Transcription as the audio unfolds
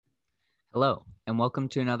Hello, and welcome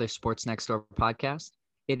to another Sports Next Door podcast.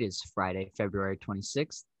 It is Friday, February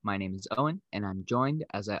 26th. My name is Owen, and I'm joined,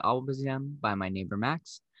 as I always am, by my neighbor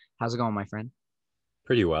Max. How's it going, my friend?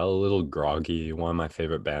 Pretty well, a little groggy. One of my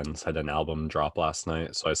favorite bands had an album drop last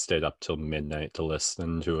night, so I stayed up till midnight to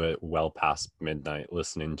listen to it, well past midnight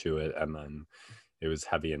listening to it, and then it was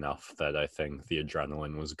heavy enough that I think the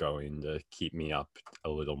adrenaline was going to keep me up a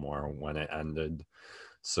little more when it ended.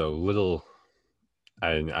 So little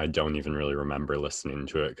I don't even really remember listening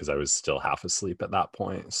to it because I was still half asleep at that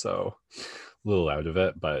point, so a little out of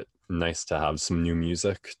it, but nice to have some new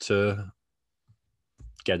music to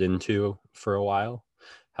get into for a while.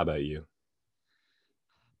 How about you?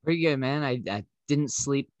 Pretty good, man. I didn't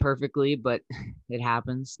sleep perfectly, but it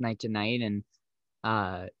happens night to night. And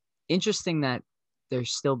uh, interesting that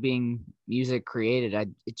there's still being music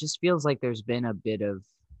created. It just feels like there's been a bit of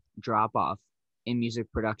drop off in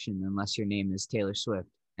music production, unless your name is Taylor Swift.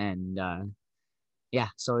 And yeah,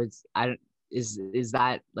 so it's I don't is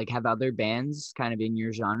that like have other bands kind of in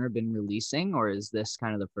your genre been releasing, or is this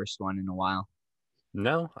kind of the first one in a while?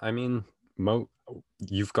 No, I mean,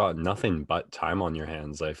 you've got nothing but time on your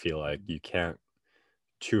hands. I feel like you can't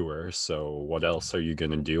tour, so what else are you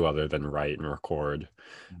going to do other than write and record?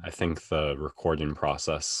 I think the recording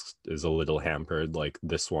process is a little hampered. Like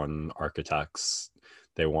this one, Architects,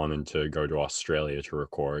 they wanted to go to Australia to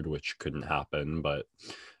record, which couldn't happen. But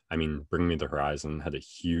I mean, Bring Me the Horizon had a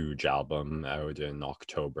huge album out in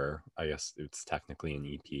October. I guess it's technically an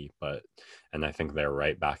EP, but and I think they're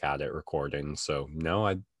right back at it recording. So no,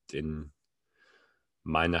 I in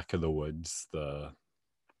my neck of the woods, the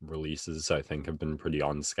releases I think have been pretty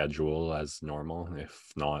on schedule as normal,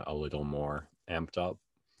 if not a little more amped up.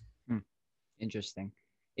 Hmm, interesting.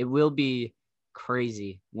 It will be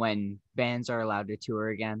crazy when bands are allowed to tour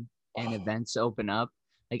again and Oh, events open up.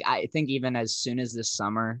 Like I think even as soon as this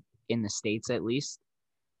summer in the States at least,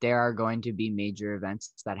 there are going to be major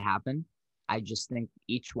events that happen. I just think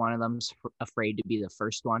each one of them's afraid to be the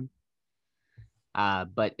first one.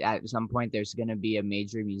 But at some point, there's going to be a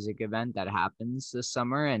major music event that happens this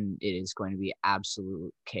summer, and it is going to be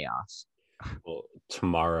absolute chaos. well,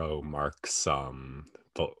 tomorrow marks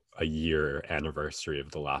a year anniversary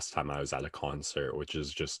of the last time I was at a concert, which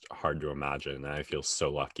is just hard to imagine. And I feel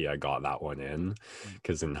so lucky I got that one in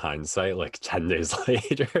because in hindsight, like 10 days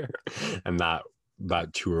later, and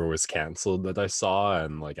that tour was canceled that I saw,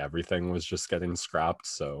 and like everything was just getting scrapped.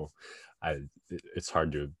 So it's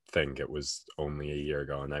hard to think it was only a year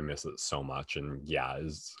ago, and I miss it so much. And yeah,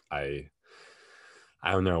 I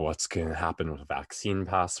don't know what's going to happen with vaccine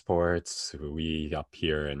passports. We up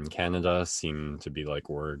here in Canada seem to be like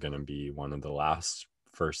we're going to be one of the last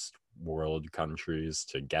first world countries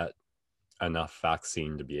to get enough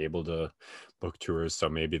vaccine to be able to book tours. So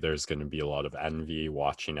maybe there's going to be a lot of envy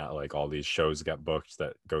watching at like all these shows get booked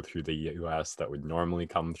that go through the US that would normally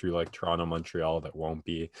come through like Toronto, Montreal, that won't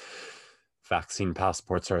be. Vaccine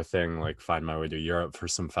passports are a thing. Like find my way to Europe for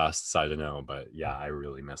some fests. I don't know, but yeah, I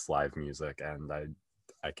really miss live music, and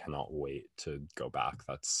I cannot wait to go back.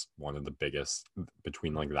 That's one of the biggest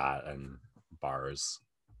between like that and bars.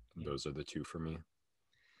 Yeah. Those are the two for me.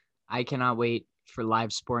 I cannot wait for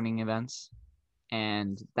live sporting events,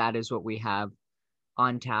 and that is what we have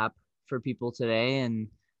on tap for people today. And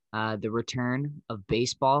the return of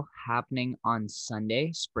baseball happening on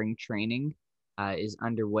Sunday. Spring training is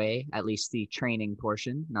underway, at least the training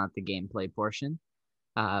portion, not the gameplay portion.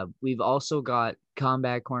 We've also got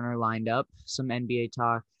Combat Corner lined up, some NBA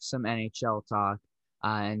talk, some NHL talk,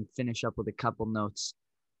 and finish up with a couple notes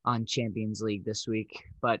on Champions League this week.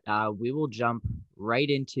 But we will jump right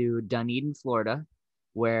into Dunedin, Florida,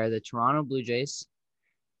 where the Toronto Blue Jays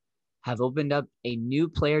have opened up a new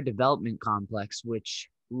player development complex, which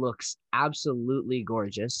looks absolutely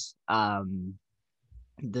gorgeous.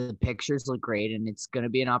 The pictures look great, and it's going to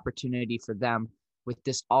be an opportunity for them with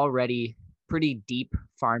this already pretty deep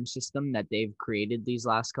farm system that they've created these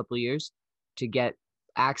last couple of years to get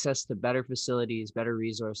access to better facilities, better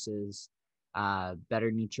resources,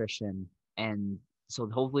 better nutrition. And so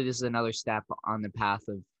hopefully this is another step on the path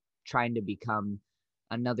of trying to become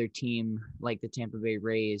another team like the Tampa Bay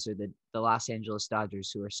Rays or the Los Angeles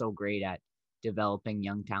Dodgers, who are so great at developing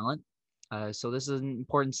young talent. So this is an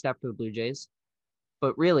important step for the Blue Jays.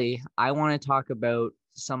 But really, I want to talk about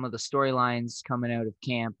some of the storylines coming out of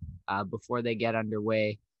camp before they get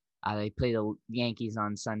underway. They play the Yankees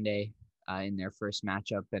on Sunday in their first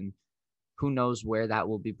matchup, and who knows where that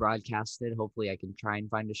will be broadcasted. Hopefully, I can try and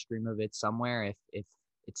find a stream of it somewhere if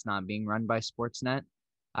it's not being run by Sportsnet.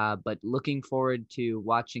 But looking forward to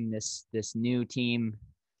watching this new team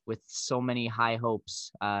with so many high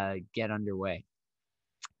hopes get underway.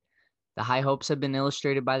 the high hopes have been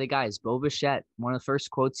illustrated by the guys. Bo Bichette, one of the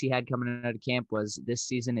first quotes he had coming out of camp was, "This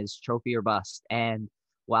season is trophy or bust." And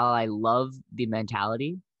while I love the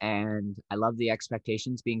mentality and I love the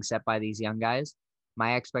expectations being set by these young guys,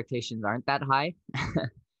 my expectations aren't that high.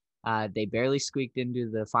 They barely squeaked into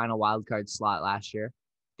the final wildcard slot last year.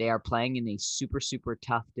 They are playing in a super, super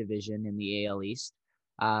tough division in the AL East.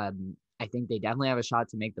 I think they definitely have a shot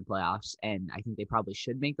to make the playoffs, and I think they probably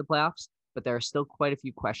should make the playoffs, but there are still quite a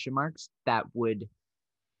few question marks that would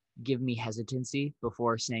give me hesitancy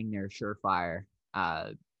before saying they're a surefire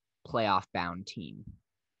playoff-bound team.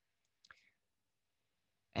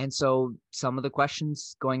 And so some of the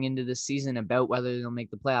questions going into this season about whether they'll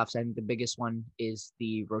make the playoffs, I think the biggest one is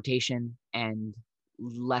the rotation and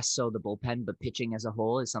less so the bullpen, but pitching as a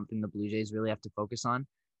whole is something the Blue Jays really have to focus on.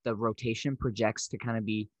 The rotation projects to kind of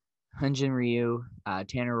be Hyun-Jin Ryu,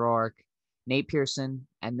 Tanner Roark, Nate Pearson,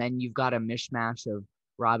 and then you've got a mishmash of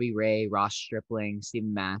Robbie Ray, Ross Stripling,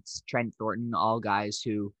 Steven Matz, Trent Thornton, all guys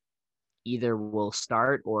who either will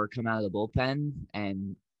start or come out of the bullpen,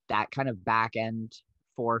 and that kind of back end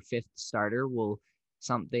 4th, 5th starter will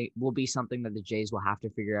be something that the Jays will have to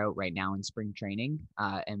figure out right now in spring training,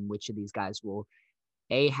 and which of these guys will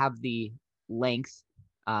have the length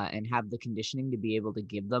and have the conditioning to be able to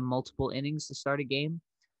give them multiple innings to start a game,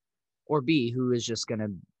 or B, who is just going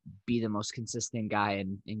to be the most consistent guy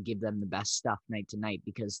and give them the best stuff night to night,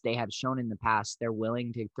 because they have shown in the past they're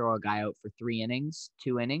willing to throw a guy out for 2 innings,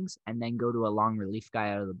 and then go to a long relief guy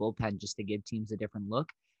out of the bullpen just to give teams a different look,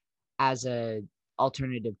 as a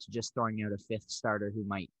alternative to just throwing out a 5th starter who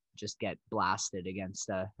might just get blasted against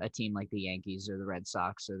a team like the Yankees or the Red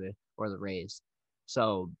Sox or the Rays.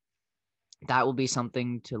 So that will be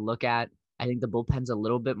something to look at. I think the bullpen's a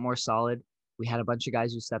little bit more solid. We had a bunch of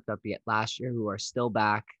guys who stepped up yet last year who are still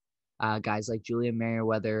back. Guys like Julian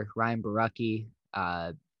Merriweather, Ryan Baracki,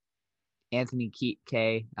 Anthony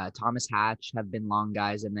Kay, Thomas Hatch have been long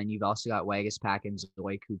guys. And then you've also got Waguespack and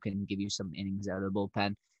Zoik who can give you some innings out of the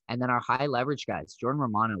bullpen. And then our high leverage guys, Jordan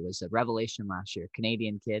Romano was a revelation last year.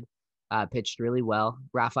 Canadian kid, pitched really well.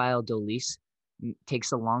 Rafael Dolis takes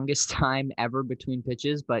the longest time ever between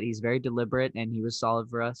pitches, but he's very deliberate and he was solid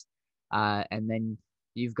for us. And then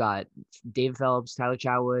you've got Dave Phelps, Tyler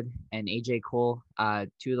Chatwood, and AJ Cole.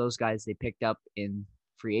 2 of those guys they picked up in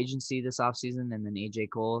free agency this offseason, and then AJ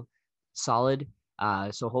Cole, solid.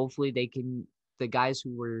 So hopefully the guys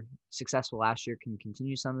who were successful last year can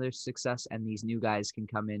continue some of their success, and these new guys can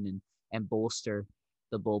come in and bolster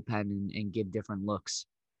the bullpen and give different looks.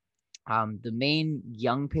 The main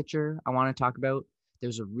young pitcher I want to talk about,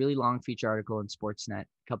 there's a really long feature article in Sportsnet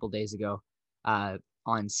a couple days ago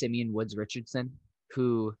on Simeon Woods Richardson,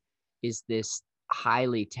 who is this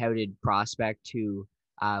highly touted prospect who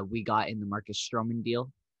we got in the Marcus Stroman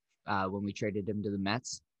deal when we traded him to the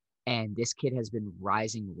Mets. And this kid has been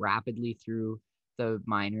rising rapidly through the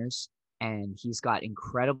minors, and he's got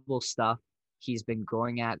incredible stuff. He's been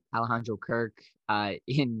going at Alejandro Kirk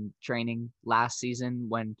in training last season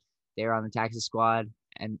when they were on the Texas squad,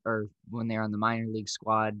 or when they were on the minor league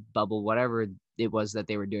squad bubble, whatever it was that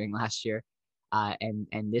they were doing last year. And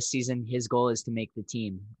this season, his goal is to make the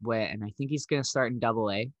team. And I think he's going to start in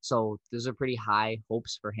Double-A. So those are pretty high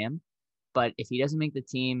hopes for him. But if he doesn't make the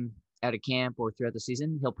team out of camp or throughout the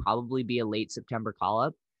season, he'll probably be a late September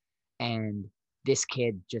call-up. And this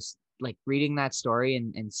kid, just like reading that story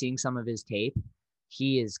and seeing some of his tape,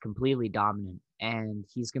 he is completely dominant. And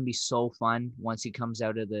he's going to be so fun once he comes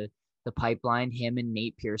out of the pipeline. Him and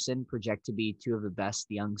Nate Pearson project to be 2 of the best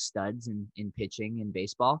young studs in pitching in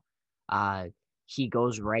baseball. He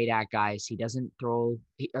goes right at guys. He doesn't throw,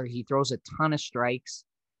 he throws a ton of strikes.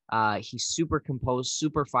 He's super composed,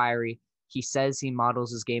 super fiery. He says he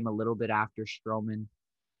models his game a little bit after Stroman.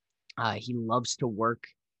 He loves to work,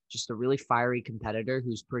 just a really fiery competitor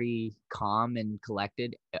who's pretty calm and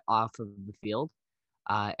collected off of the field.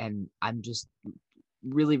 And I'm just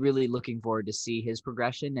really, really looking forward to see his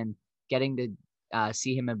progression and getting to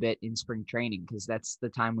see him a bit in spring training, because that's the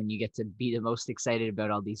time when you get to be the most excited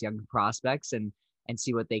about all these young prospects and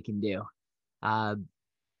see what they can do.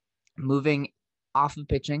 Moving off of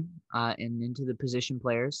pitching and into the position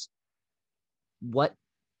players, what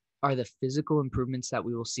are the physical improvements that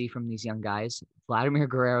we will see from these young guys? Vladimir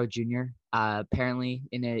Guerrero Jr. Apparently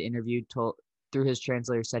in an interview through his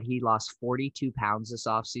translator said he lost 42 pounds this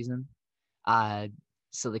offseason.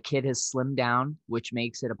 So the kid has slimmed down, which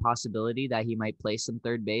makes it a possibility that he might play some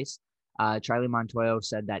third base. Charlie Montoyo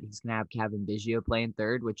said that he's going to have Kevin Biggio playing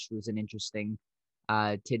third, which was an interesting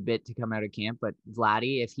tidbit to come out of camp. But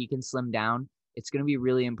Vladdy, if he can slim down, it's going to be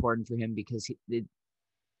really important for him, because the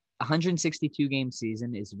 162 game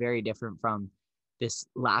season is very different from this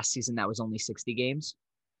last season that was only 60 games.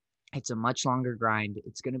 It's a much longer grind.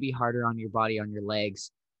 It's going to be harder on your body, on your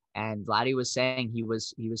legs. And Vladdy was saying he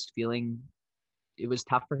was feeling it was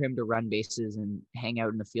tough for him to run bases and hang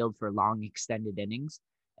out in the field for long extended innings.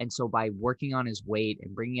 And so by working on his weight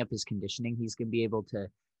and bringing up his conditioning, he's going to be able to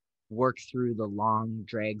work through the long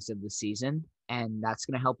drags of the season. And that's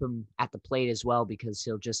going to help him at the plate as well, because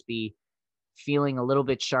he'll just be feeling a little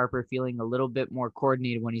bit sharper, feeling a little bit more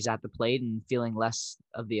coordinated when he's at the plate, and feeling less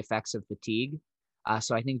of the effects of fatigue.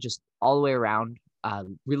 So I think just all the way around,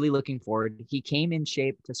 really looking forward. He came in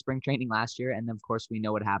shape to spring training last year, and then of course we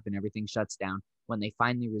know what happened. Everything shuts down. When they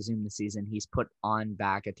finally resume the season, he's put on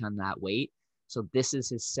back a ton of that weight. So this is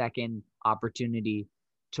his second opportunity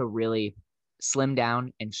to really slim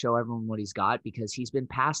down and show everyone what he's got, because he's been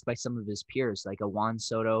passed by some of his peers, like a Juan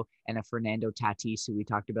Soto and a Fernando Tatis, who we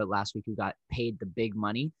talked about last week, who got paid the big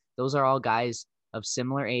money. Those are all guys of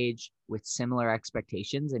similar age with similar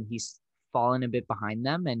expectations, and he's fallen a bit behind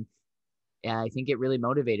them. And I think it really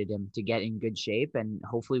motivated him to get in good shape, and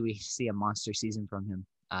hopefully we see a monster season from him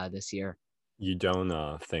this year. You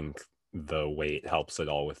don't think the weight helps at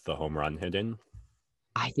all with the home run hitting?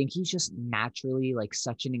 I think he's just naturally like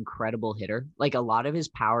such an incredible hitter. Like a lot of his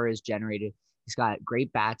power is generated. He's got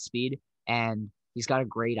great bat speed and he's got a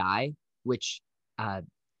great eye, which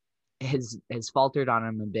has faltered on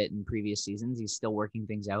him a bit in previous seasons. He's still working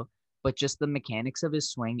things out, but just the mechanics of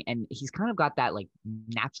his swing, and he's kind of got that like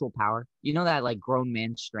natural power, that like grown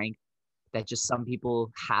man strength that just some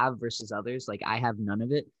people have versus others. Like I have none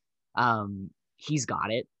of it. He's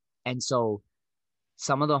got it. And so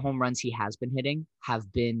some of the home runs he has been hitting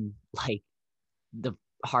have been like the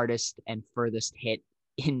hardest and furthest hit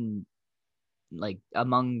in like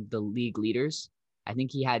among the league leaders. I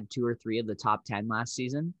think he had 2 or 3 of the top 10 last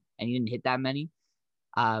season, and he didn't hit that many.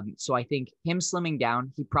 So I think him slimming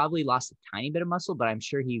down, he probably lost a tiny bit of muscle, but I'm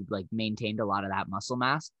sure he like maintained a lot of that muscle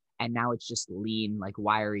mass. And now it's just lean, like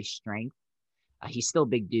wiry strength. He's still a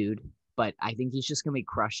big dude, but I think he's just going to be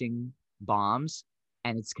crushing bombs,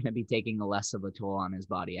 and it's going to be taking a less of a toll on his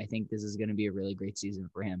body. I think this is going to be a really great season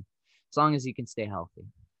for him, as long as he can stay healthy.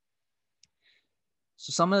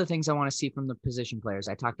 So some of the things I want to see from the position players,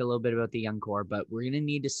 I talked a little bit about the young core, but we're going to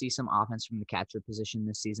need to see some offense from the catcher position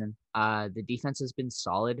this season. The defense has been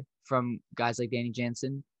solid from guys like Danny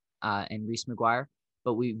Jansen and Reese McGuire,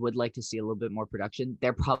 but we would like to see a little bit more production.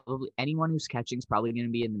 They're probably, anyone who's catching is probably going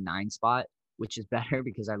to be in the 9 spot, which is better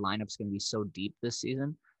because our lineup's going to be so deep this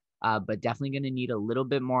season. But definitely going to need a little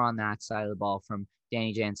bit more on that side of the ball from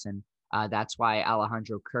Danny Jansen. That's why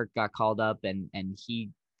Alejandro Kirk got called up, and he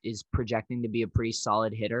is projecting to be a pretty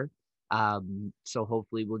solid hitter. So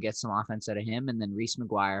hopefully we'll get some offense out of him. And then Reese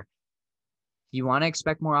McGuire, you want to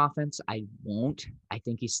expect more offense? I won't. I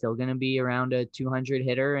think he's still going to be around a 200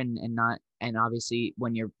 hitter and obviously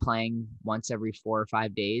when you're playing once every 4 or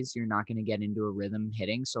 5 days, you're not going to get into a rhythm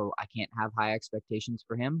hitting. So I can't have high expectations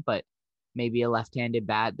for him, but maybe a left-handed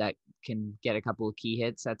bat that can get a couple of key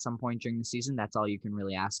hits at some point during the season. That's all you can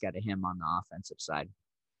really ask out of him on the offensive side.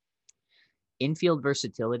 Infield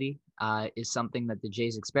versatility is something that the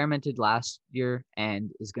Jays experimented last year and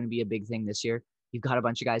is going to be a big thing this year. You've got a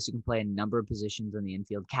bunch of guys who can play a number of positions in the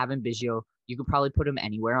infield. Cavan Biggio, you could probably put him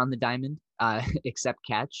anywhere on the diamond except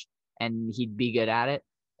catch, and he'd be good at it.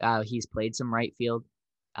 He's played some right field.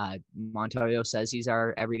 Montoyo says he's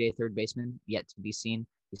our everyday third baseman, yet to be seen.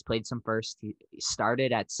 He's played some first. He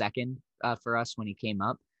started at second for us when he came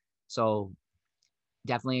up. So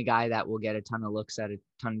definitely a guy that will get a ton of looks at a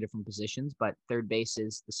ton of different positions, but third base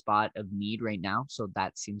is the spot of need right now. So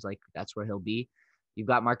that seems like that's where he'll be. You've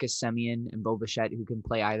got Marcus Semien and Bo Bichette who can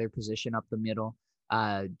play either position up the middle.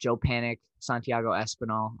 Joe Panik, Santiago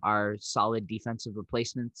Espinal are solid defensive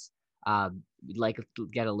replacements. We'd like to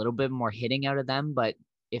get a little bit more hitting out of them, but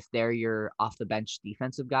if they're your off the bench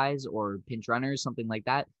defensive guys or pinch runners, something like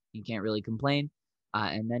that, you can't really complain.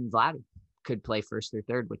 And then Vlad could play first or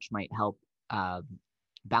third, which might help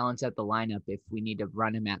balance out the lineup if we need to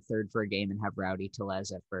run him at third for a game and have Rowdy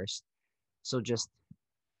Tellez at first. So just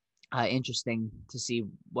interesting to see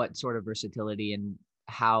what sort of versatility and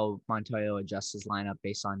how Montoyo adjusts his lineup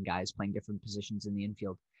based on guys playing different positions in the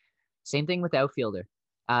infield. Same thing with outfielder.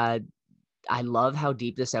 I love how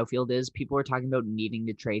deep this outfield is. People are talking about needing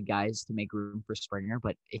to trade guys to make room for Springer,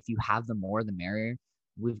 but if you have the more, the merrier.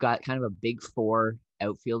 We've got kind of a big 4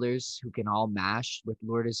 outfielders who can all mash with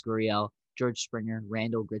Lourdes Gurriel, George Springer,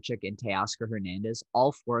 Randall Grichuk, and Teoscar Hernandez.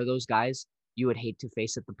 All 4 of those guys you would hate to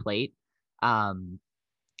face at the plate.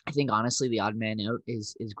 I think honestly the odd man out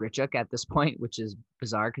is Grichuk at this point, which is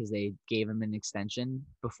bizarre because they gave him an extension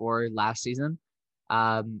before last season.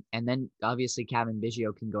 And then obviously Kevin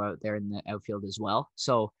Biggio can go out there in the outfield as well.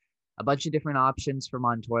 So a bunch of different options for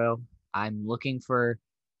Montoyo. I'm looking for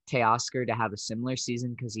Teoscar to have a similar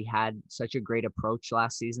season because he had such a great approach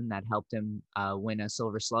last season that helped him win a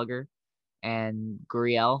Silver Slugger. And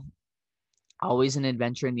Gurriel, always an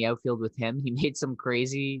adventure in the outfield with him. He made some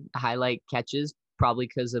crazy highlight catches, probably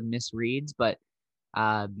because of misreads, but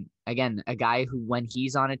again, a guy who, when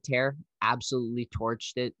he's on a tear, absolutely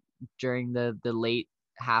torched it during the late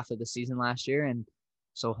half of the season last year. And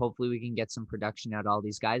so hopefully we can get some production out of all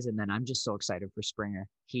these guys. And then I'm just so excited for Springer.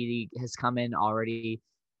 He has come in already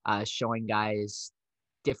showing guys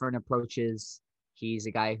different approaches. He's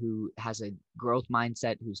a guy who has a growth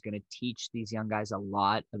mindset, who's going to teach these young guys a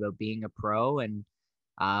lot about being a pro. And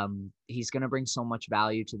he's going to bring so much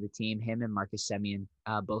value to the team, him and Marcus Semien,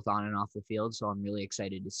 both on and off the field. So I'm really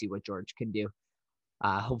excited to see what George can do.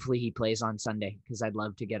 Hopefully he plays on Sunday because I'd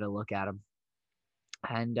love to get a look at him.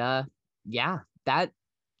 And yeah,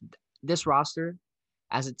 this roster,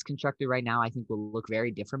 as it's constructed right now, I think will look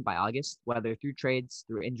very different by August, whether through trades,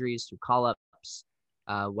 through injuries, through call-ups,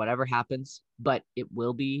 whatever happens. But it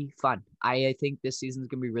will be fun. I think this season is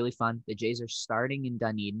going to be really fun. The Jays are starting in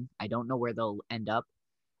Dunedin. I don't know where they'll end up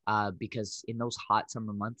because in those hot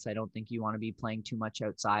summer months, I don't think you want to be playing too much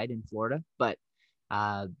outside in Florida. But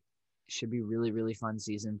should be really, really fun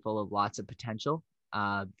season full of lots of potential.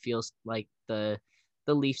 Feels like the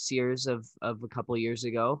Leafs years of a couple of years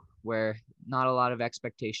ago, where not a lot of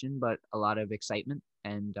expectation, but a lot of excitement.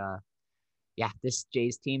 And yeah, this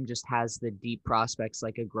Jays team just has the deep prospects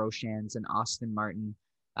like a Groshans and Austin Martin,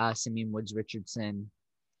 Simeon Woods Richardson,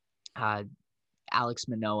 Alex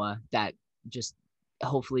Manoah, that just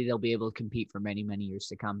hopefully they'll be able to compete for many, many years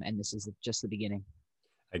to come. And this is just the beginning.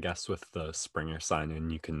 I guess with the Springer sign-in,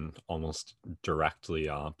 you can almost directly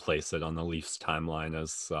place it on the Leafs timeline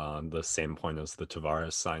as the same point as the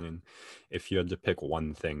Tavares sign-in. If you had to pick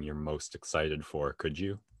one thing you're most excited for, could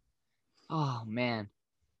you? Oh, man.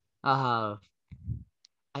 I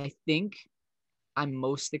think I'm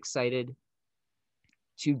most excited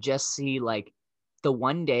to just see like the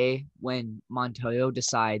one day when Montoyo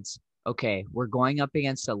decides, okay, we're going up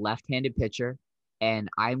against a left-handed pitcher and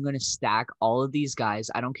I'm going to stack all of these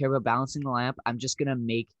guys. I don't care about balancing the lineup. I'm just going to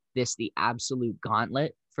make this the absolute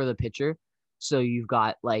gauntlet for the pitcher. So you've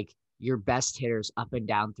got like your best hitters up and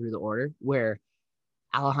down through the order, where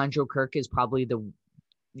Alejandro Kirk is probably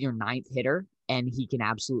your ninth hitter and he can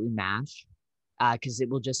absolutely mash. Because it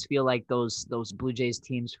will just feel like those Blue Jays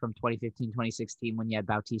teams from 2015, 2016, when you had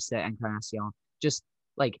Bautista and Encarnacion, just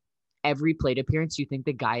like every plate appearance, you think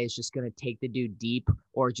the guy is just going to take the dude deep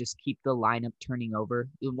or just keep the lineup turning over.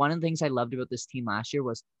 One of the things I loved about this team last year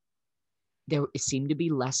was there seemed to be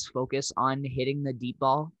less focus on hitting the deep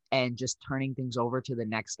ball and just turning things over to the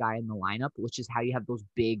next guy in the lineup, which is how you have those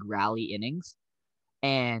big rally innings.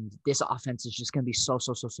 And this offense is just going to be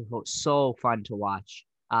so fun to watch.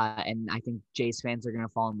 And I think Jays fans are going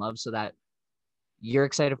to fall in love. So that you're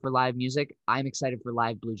excited for live music, I'm excited for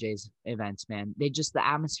live Blue Jays events, man. The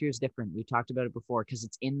atmosphere is different. We talked about it before because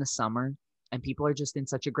it's in the summer and people are just in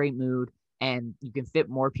such a great mood, and you can fit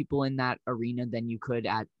more people in that arena than you could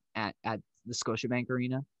at the Scotiabank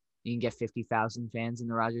Arena. You can get 50,000 fans in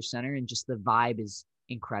the Rogers Center, and just the vibe is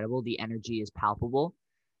incredible. The energy is palpable.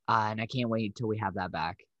 And I can't wait until we have that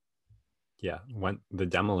back. Yeah. When the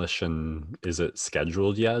demolition, is it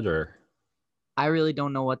scheduled yet, or? I really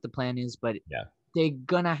don't know what the plan is, but Yeah, they're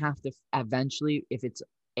gonna have to eventually, if it's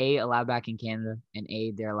A, allowed back in Canada, and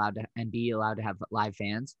A, they're allowed to, and B, allowed to have live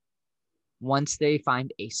fans. Once they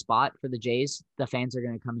find a spot for the Jays, the fans are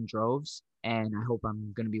gonna come in droves, and I hope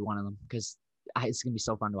I'm gonna be one of them because it's gonna be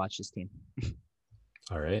so fun to watch this team.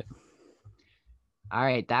 all right. All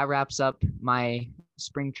right, that wraps up my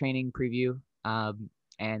spring training preview.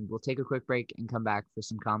 And we'll take a quick break and come back for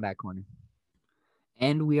some Combat Corner.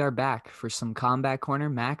 And we are back for some Combat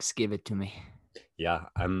Corner. Max, give it to me. Yeah,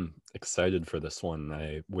 I'm excited for this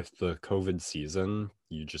one. With the COVID season,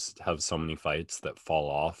 you just have so many fights that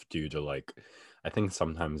fall off due to, like, I think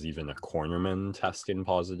sometimes even a cornerman testing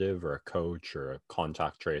positive, or a coach, or a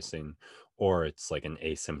contact tracing, or it's like an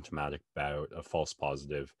asymptomatic bout, a false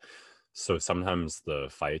positive. So sometimes the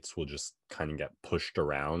fights will just kind of get pushed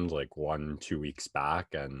around like 1-2 weeks back,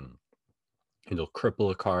 and it'll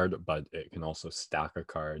cripple a card, but it can also stack a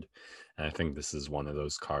card. And I think this is one of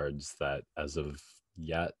those cards that, as of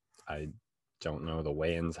yet, I don't know. The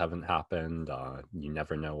weigh-ins haven't happened. You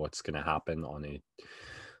never know what's going to happen on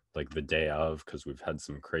the day of, because we've had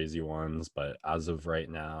some crazy ones. But as of right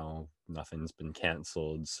now, nothing's been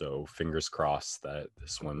canceled. So fingers crossed that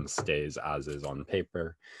this one stays as is on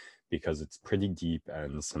paper. because it's pretty deep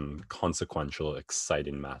and some consequential,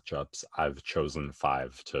 exciting matchups, I've chosen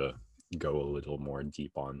 5 to go a little more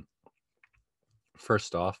deep on.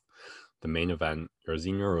 First off, the main event,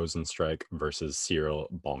 Jairzinho Rozenstruik versus Cyril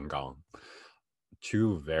Bongang.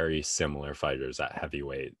 Two very similar fighters at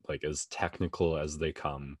heavyweight, like as technical as they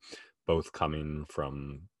come, both coming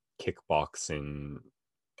from kickboxing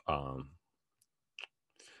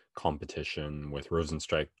competition, with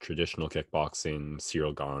Rozenstruik traditional kickboxing,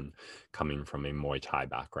 Cyril Gane coming from a Muay Thai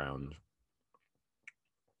background,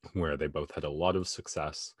 where they both had a lot of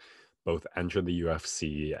success, both entered the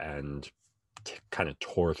UFC and kind of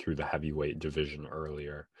tore through the heavyweight division early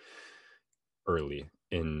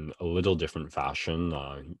in a little different fashion.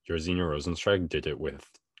 Jairzinho Rozenstruik did it with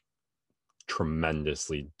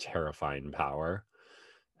tremendously terrifying power,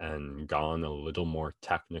 and Gane a little more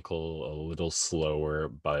technical, a little slower,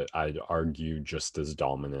 but I'd argue just as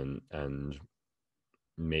dominant and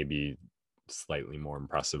maybe slightly more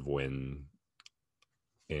impressive win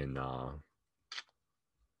in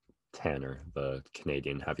Tanner, the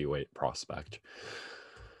Canadian heavyweight prospect.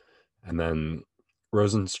 And then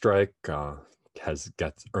Rozenstruik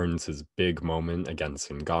earns his big moment against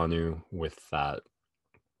Ngannou with that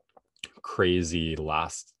crazy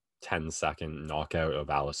last 10-second knockout of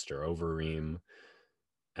Alistair Overeem.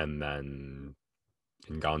 And then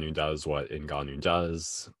Ngannou does what Ngannou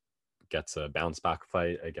does, gets a bounce back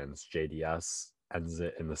fight against JDS, ends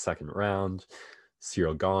it in the second round.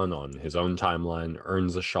 Cyril Gane, on his own timeline,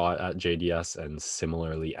 earns a shot at JDS and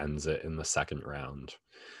similarly ends it in the second round.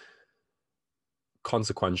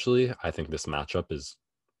 Consequentially, I think this matchup is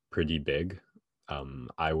pretty big.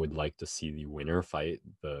 I would like to see the winner fight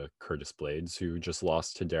the Curtis Blades, who just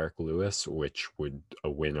lost to Derek Lewis, which would,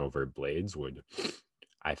 a win over Blades would,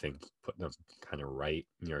 I think, put them kind of right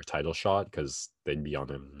near a title shot, because they'd be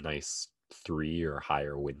on a nice 3 or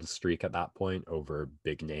higher win streak at that point over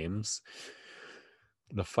big names.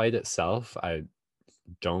 The fight itself, I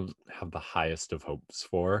don't have the highest of hopes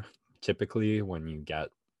for. Typically, when you get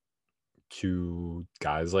two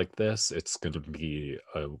guys like this, it's going to be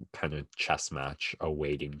a kind of chess match, a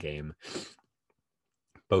waiting game.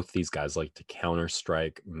 Both these guys like to counter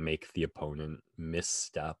strike, make the opponent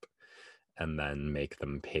misstep, and then make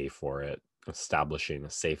them pay for it, establishing a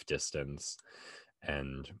safe distance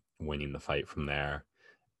and winning the fight from there.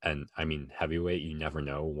 And I mean, heavyweight, you never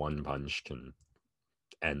know. One punch can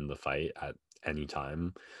end the fight at any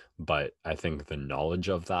time. But I think the knowledge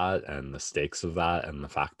of that and the stakes of that and the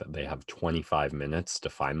fact that they have 25 minutes to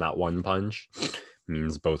find that one punch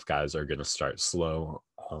means both guys are going to start slow.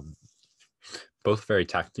 Both very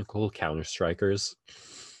technical counter strikers.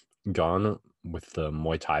 Gane, with the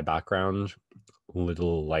Muay Thai background, a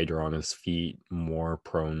little lighter on his feet, more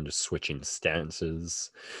prone to switching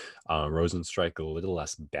stances. Rozenstruik, a little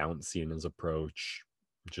less bouncy in his approach,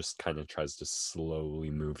 just kind of tries to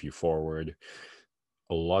slowly move you forward.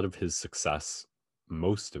 A lot of his success,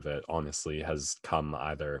 most of it, honestly, has come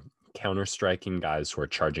either counter-striking guys who are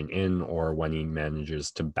charging in, or when he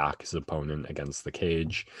manages to back his opponent against the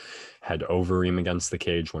cage. Had Overeem against the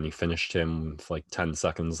cage when he finished him with like 10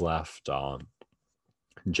 seconds left.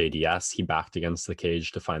 JDS, he backed against the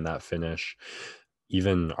cage to find that finish.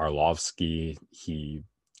 Even Arlovsky, he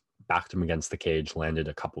backed him against the cage, landed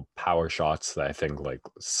a couple power shots that I think like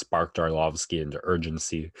sparked Arlovsky into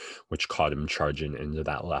urgency, which caught him charging into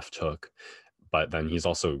that left hook. But then he's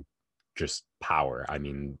also just power. I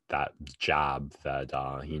mean, that jab that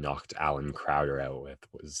he knocked Alan Crowder out with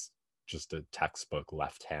was just a textbook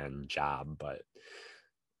left hand jab, but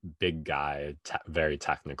big guy, very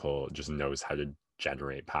technical, just knows how to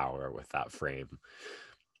generate power with that frame.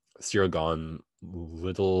 Cyril Gane,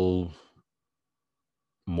 little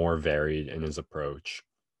more varied in his approach.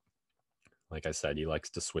 Like I said, he likes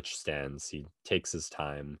to switch stands. He takes his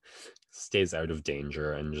time, stays out of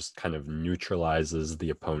danger, and just kind of neutralizes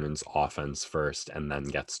the opponent's offense first and then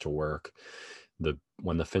gets to work.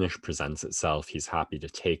 When the finish presents itself, he's happy to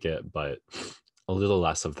take it, but a little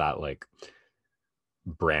less of that like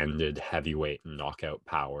branded heavyweight knockout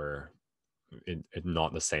power. It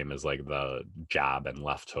not the same as like the jab and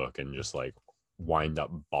left hook and just like wind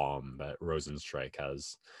up bomb that Rozenstruik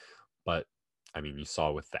has. But I mean, you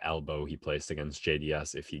saw with the elbow he placed against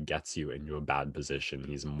JDS, if he gets you into a bad position,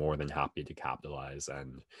 he's more than happy to capitalize,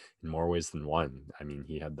 and in more ways than one. I mean,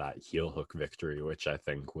 he had that heel hook victory, which I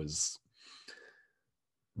think was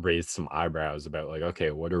raised some eyebrows about like,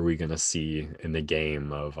 okay, what are we going to see in the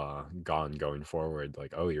game of Gane going forward?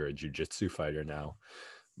 Like, oh, you're a jiu-jitsu fighter now.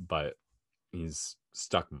 But he's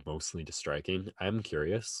stuck mostly to striking. I'm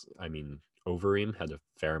curious. I mean, Overeem had a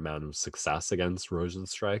fair amount of success against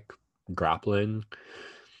Rozenstruik grappling.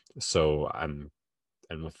 So and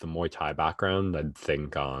with the Muay Thai background, I'd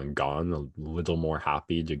think Gone a little more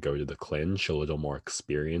happy to go to the clinch, a little more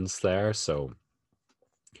experience there. So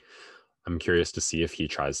I'm curious to see if he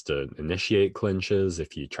tries to initiate clinches,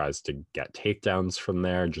 if he tries to get takedowns from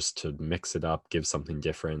there, just to mix it up, give something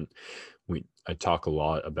different. I talk a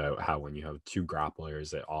lot about how when you have two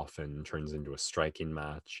grapplers, it often turns into a striking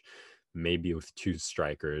match. Maybe with two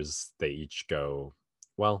strikers, they each go,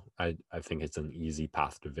 well, I think it's an easy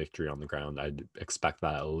path to victory on the ground. I'd expect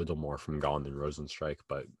that a little more from Gone than Rosenstrike,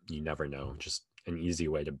 but you never know. Just an easy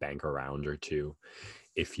way to bank a round or two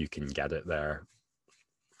if you can get it there.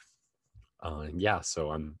 Yeah,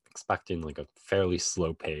 so I'm expecting like a fairly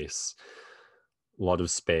slow pace, a lot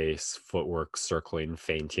of space, footwork, circling,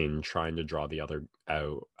 feinting, trying to draw the other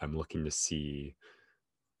out. I'm looking to see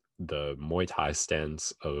the Muay Thai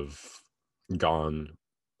stance of Gone,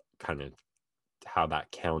 kind of how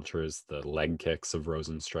that counters the leg kicks of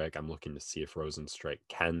Rosenstrike. I'm looking to see if Rosenstrike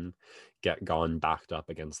can get Gone backed up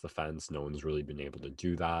against the fence. No one's really been able to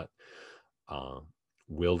do that.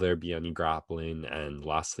 Will there be any grappling? And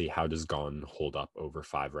lastly, how does Gone hold up over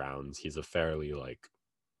 5 rounds? He's a fairly like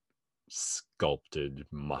sculpted,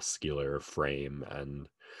 muscular frame, and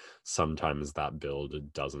sometimes that build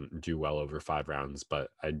doesn't do well over 5 rounds. But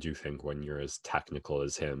I do think when you're as technical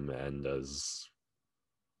as him and as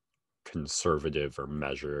conservative or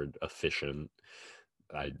measured, efficient,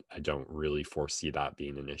 I don't really foresee that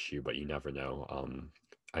being an issue, but you never know.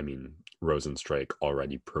 I mean, Rosenstrike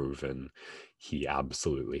already proven he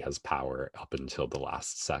absolutely has power up until the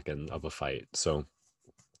last second of a fight. So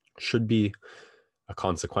should be a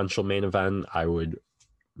consequential main event. I would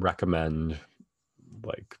recommend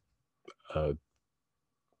like a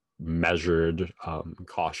measured,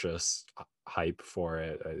 cautious hype for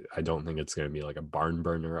it. I don't think it's going to be like a barn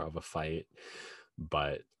burner of a fight,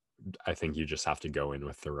 but I think you just have to go in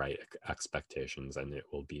with the right expectations and it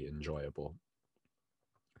will be enjoyable.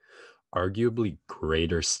 Arguably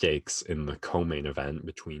greater stakes in the co-main event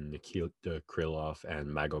between Nikita Krylov and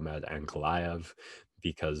Magomed Ankalaev,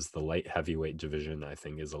 because the light heavyweight division, I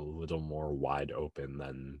think, is a little more wide open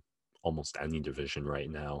than almost any division right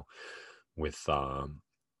now, with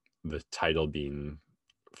the title being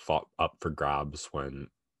fought up for grabs when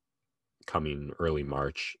coming early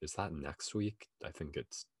March. Is that next week? I think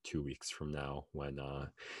it's 2 weeks from now when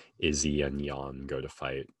Izzy and Jan go to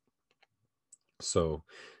fight. So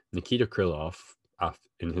Nikita Krylov,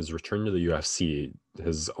 in his return to the UFC,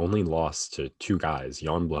 has only lost to two guys,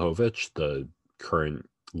 Jan Blachowicz, the current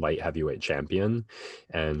light heavyweight champion,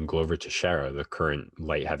 and Glover Teixeira, the current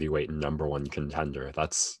light heavyweight #1 contender.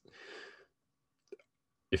 That's,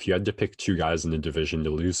 if you had to pick two guys in the division to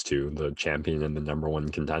lose to, the champion and the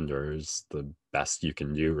 #1 contender is the best you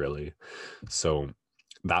can do, really. So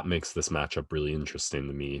that makes this matchup really interesting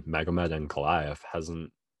to me. Magomed Ankalaev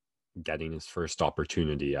hasn't getting his first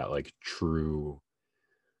opportunity at like true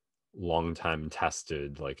long time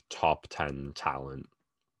tested like top 10 talent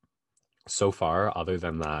so far, other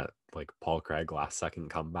than that like Paul Craig last second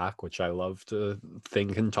comeback, which I love to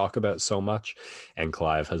think and talk about so much. And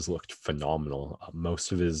Clive has looked phenomenal.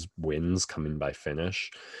 Most of his wins coming by finish.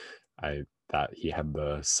 That he had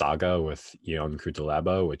the saga with Ion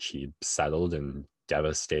Cutelaba, which he settled in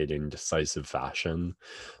devastating, decisive fashion.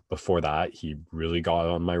 Before that, he really got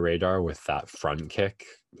on my radar with that front kick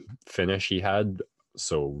finish he had.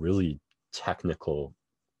 So really technical,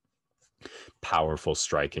 powerful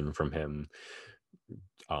striking from him.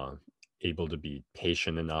 Able to be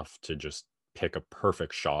patient enough to just pick a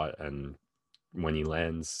perfect shot, and when he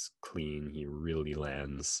lands clean, he really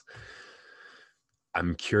lands.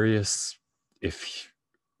 I'm curious if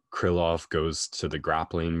Krylov goes to the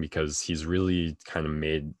grappling, because he's really kind of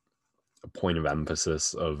made a point of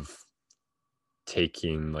emphasis of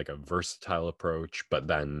taking like a versatile approach, but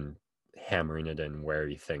then hammering it in where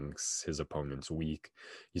he thinks his opponent's weak.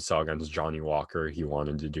 You saw against Johnny Walker, he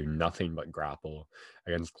wanted to do nothing but grapple.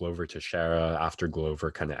 Against Glover Teixeira, after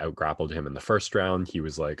Glover kind of out-grappled him in the first round, he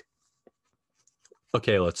was like,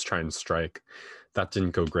 okay, let's try and strike. That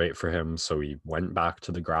didn't go great for him, so he went back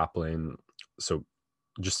to the grappling. So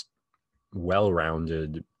just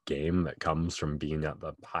well-rounded game that comes from being at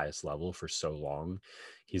the highest level for so long.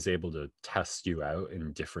 He's able to test you out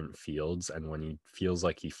in different fields, and when he feels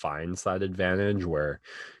like he finds that advantage where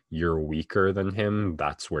you're weaker than him,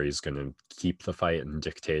 that's where he's going to keep the fight and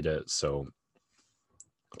dictate it. So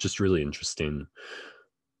just really interesting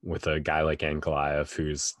with a guy like Ankalaev,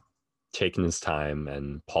 who's taken his time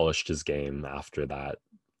and polished his game after that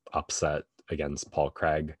upset against Paul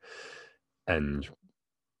Craig. And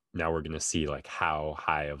now we're going to see like how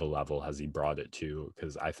high of a level has he brought it to,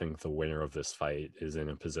 because I think the winner of this fight is in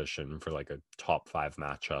a position for like a top 5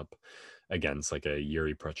 matchup against like a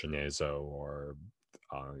Yuri Prochanezo, or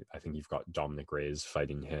I think you've got Dominic Reyes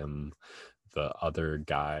fighting him. The other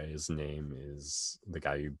guy's name is the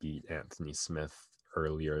guy who beat Anthony Smith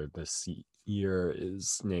earlier this year.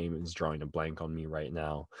 His name is drawing a blank on me right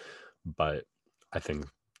now, but I think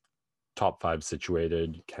top 5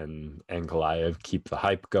 situated. Can Ankalaev keep the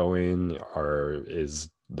hype going, or is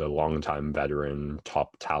the longtime veteran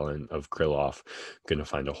top talent of Krylov going to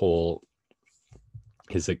find a hole?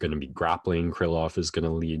 Is it going to be grappling Krylov is going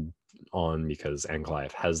to lead on, because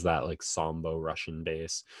Ankalaev has that like sambo Russian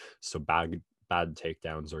base, so bad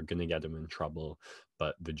takedowns are going to get him in trouble,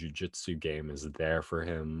 but the jiu-jitsu game is there for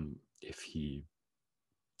him. If he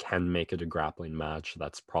can make it a grappling match,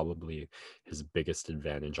 that's probably his biggest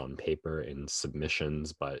advantage on paper in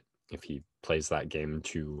submissions. But if he plays that game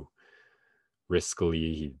too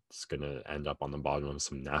riskily, he's going to end up on the bottom of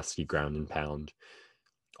some nasty ground and pound.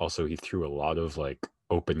 Also, he threw a lot of like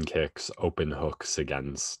open kicks, open hooks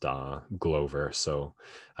against Glover. So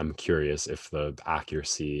I'm curious if the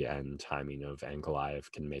accuracy and timing of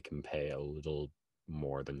Ankalaev can make him pay a little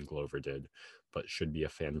more than Glover did, but should be a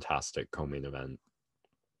fantastic co-main event.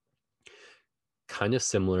 Kind of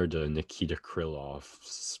similar to Nikita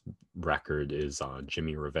Krylov's record is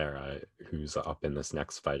Jimmy Rivera, who's up in this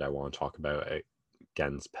next fight I want to talk about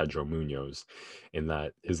against Pedro Munoz, in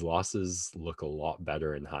that his losses look a lot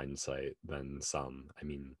better in hindsight than some. I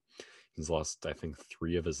mean, he's lost, I think,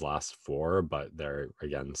 3 of his last 4, but they're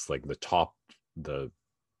against like the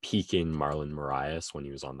peaking Marlon Moraes when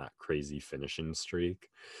he was on that crazy finishing streak,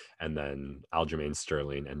 and then Aljamain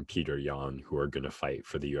Sterling and Peter Yan, who are going to fight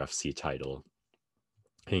for the UFC title.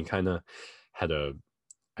 He kind of had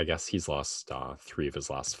I guess he's lost 3 of his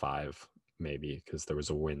last 5, maybe, because there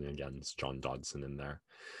was a win against John Dodson in there.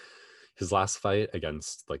 His last fight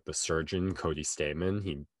against like the surgeon, Cody Stamann,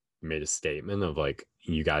 he made a statement of like,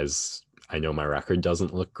 you guys, I know my record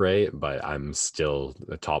doesn't look great, but I'm still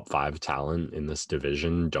a top 5 talent in this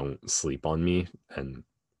division. Don't sleep on me. And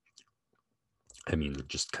I mean,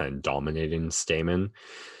 just kind of dominating Stamann.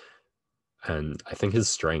 And I think his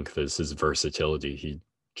strength is his versatility. He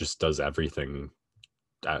just does everything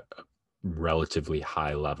at a relatively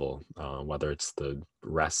high level, whether it's the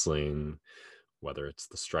wrestling, whether it's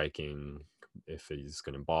the striking, if he's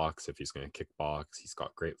going to box, if he's going to kickbox. He's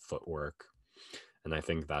got great footwork. And I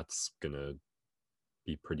think that's going to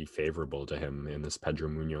be pretty favorable to him in this Pedro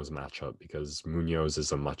Munoz matchup, because Munoz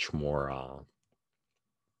is a much more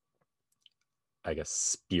I guess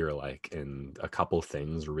spear-like in a couple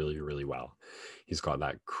things really, really well. He's got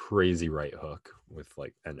that crazy right hook with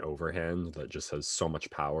like an overhand that just has so much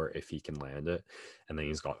power if he can land it. And then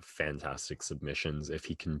he's got fantastic submissions if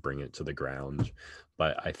he can bring it to the ground.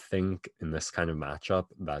 But I think in this kind of matchup,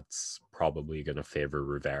 that's probably going to favor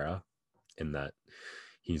Rivera, in that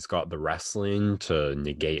he's got the wrestling to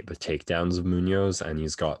negate the takedowns of Munoz, and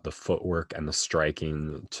he's got the footwork and the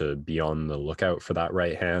striking to be on the lookout for that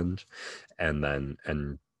right hand,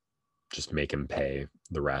 and just make him pay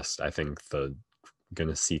the rest. I think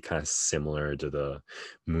gonna see kind of similar to the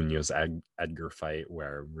Munoz Edgar fight,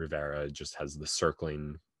 where Rivera just has the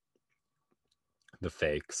circling, the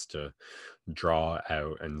fakes to draw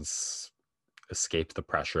out and escape the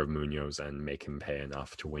pressure of Munoz and make him pay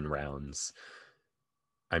enough to win rounds.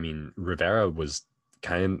 I mean, Rivera was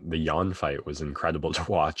the Yan fight was incredible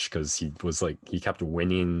to watch, because he kept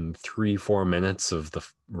winning 3-4 minutes of the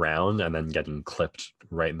round and then getting clipped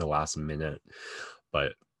right in the last minute.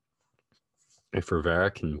 But if Rivera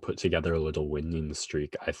can put together a little winning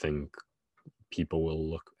streak, I think people will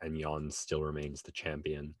look, and Yan still remains the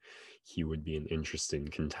champion. He would be an interesting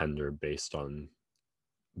contender based on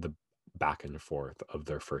the back and forth of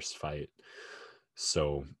their first fight.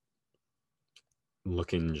 So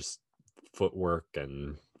looking just footwork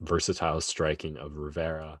and versatile striking of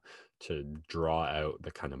Rivera to draw out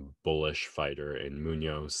the kind of bullish fighter in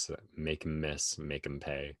Munoz, make him miss, make him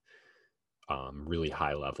pay. Really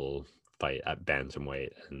high level fight at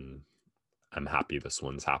bantamweight, and I'm happy this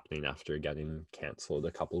one's happening after getting canceled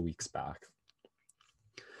a couple weeks back.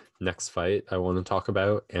 Next fight I want to talk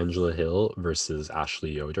about, Angela Hill versus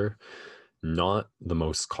Ashley Yoder. Not the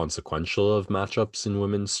most consequential of matchups in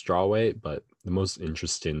women's strawweight, but the most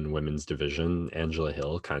interesting women's division. Angela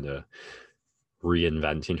Hill kind of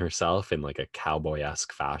reinventing herself in like a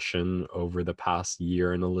cowboy-esque fashion over the past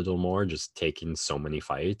year and a little more, just taking so many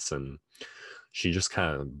fights, and she just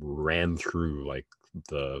kind of ran through like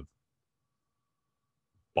the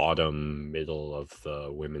bottom middle of the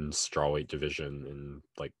women's strawweight division in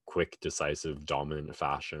like quick, decisive, dominant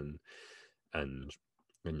fashion and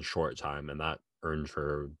in short time, and that earned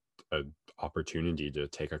her a opportunity to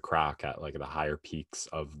take a crack at like the higher peaks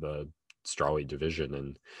of the strawweight division.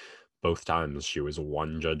 And both times she was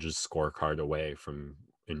one judge's scorecard away from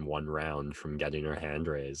in one round from getting her hand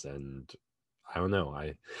raised. And I don't know,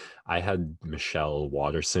 I had Michelle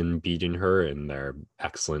Watterson beating her in their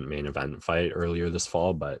excellent main event fight earlier this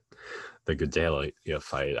fall, but the Gadelia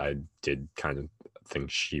fight, I did kind of think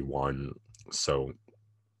she won. So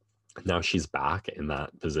now she's back in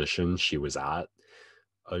that position she was at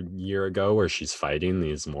a year ago, where she's fighting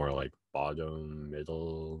these more like bottom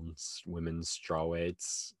middle women's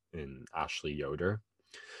strawweights in Ashley Yoder.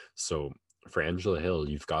 So for Angela Hill,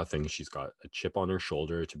 you've got to think she's got a chip on her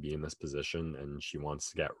shoulder to be in this position, and she wants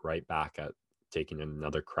to get right back at taking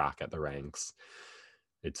another crack at the ranks.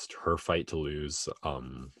 It's her fight to lose.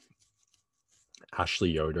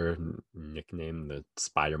 Ashley Yoder, nicknamed the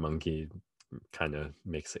Spider Monkey, kind of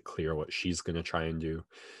makes it clear what she's going to try and do.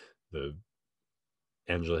 The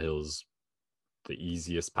Angela Hill's the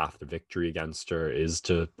easiest path to victory against her is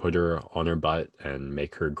to put her on her butt and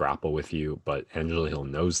make her grapple with you. But Angela Hill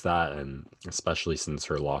knows that, and especially since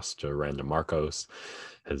her loss to Randa Marcos,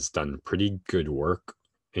 has done pretty good work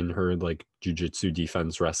in her like jiu-jitsu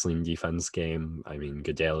defense, wrestling defense game. I mean,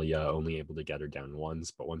 Gadelia only able to get her down once,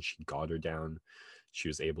 but once she got her down, she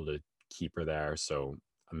was able to keep her there. So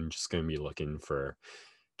I'm just going to be looking for,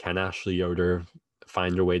 can Ashley Yoder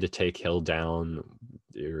find a way to take Hill down?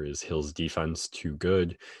 Or is Hill's defense too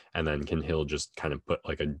good? And then can Hill just kind of put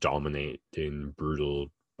like a dominating,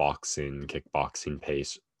 brutal boxing, kickboxing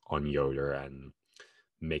pace on Yoder and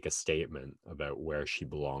make a statement about where she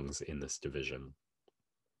belongs in this division?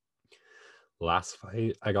 Last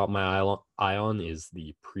fight I got my eye on is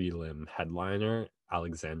the prelim headliner,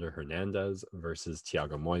 Alexander Hernandez versus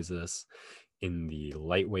Thiago Moises in the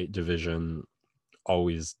lightweight division.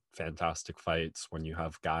 Always fantastic fights when you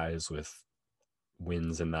have guys with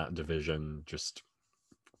wins in that division. Just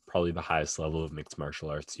probably the highest level of mixed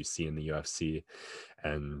martial arts you see in the UFC.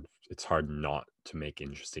 And it's hard not to make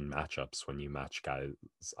interesting matchups when you match guys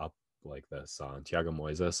up like this. Thiago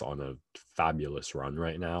Moises on a fabulous run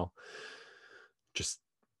right now. Just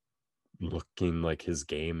looking like his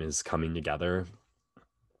game is coming together.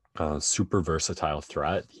 Super versatile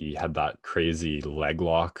threat. He had that crazy leg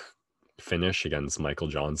lock finish against Michael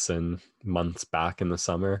Johnson months back in the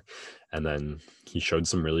summer. And then he showed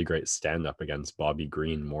some really great stand up against Bobby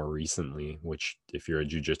Green more recently, which, if you're a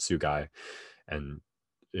jiu-jitsu guy and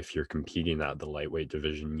if you're competing at the lightweight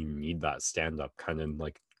division, you need that stand up, kind of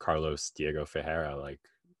like Carlos Diego Ferreira. Like,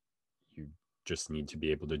 you just need to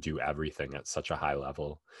be able to do everything at such a high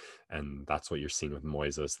level. And that's what you're seeing with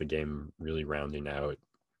Moises, the game really rounding out,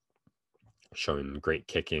 showing great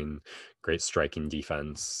kicking, great striking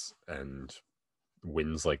defense, and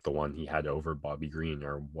wins like the one he had over Bobby Green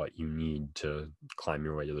are what you need to climb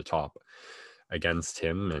your way to the top. Against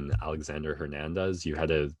him and Alexander Hernandez, you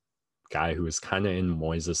had a guy who was kind of in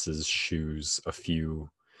Moises's shoes a few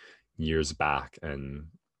years back and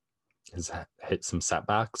has hit some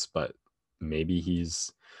setbacks, but maybe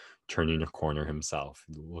he's turning a corner himself,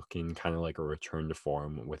 looking kind of like a return to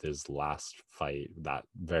form with his last fight, that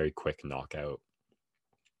very quick knockout.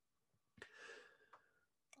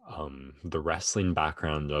 The wrestling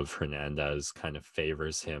background of Hernandez kind of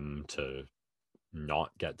favors him to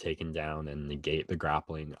not get taken down and negate the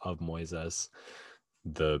grappling of Moises.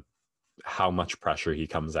 How much pressure he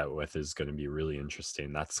comes out with is going to be really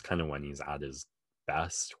interesting. That's kind of when he's at his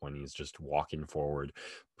best, when he's just walking forward,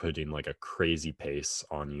 putting like a crazy pace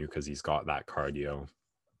on you because he's got that cardio.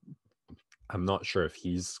 I'm not sure if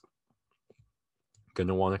he's going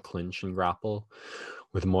to want to clinch and grapple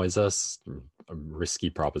with Moises. A risky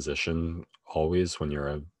proposition always when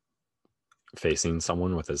you're facing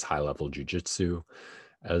someone with as high level jiu-jitsu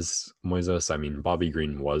as Moises. I mean, Bobby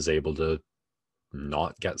Green was able to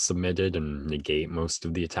not get submitted and negate most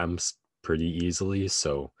of the attempts pretty easily.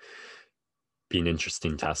 So be an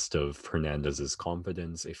interesting test of Hernandez's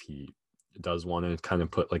confidence if he does want to kind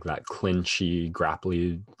of put like that clinchy,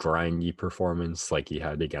 grapply, grindy performance like he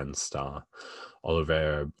had against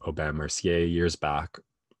Olivier Aubin-Mercier years back.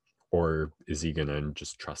 Or is he going to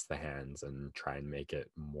just trust the hands and try and make it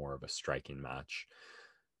more of a striking match?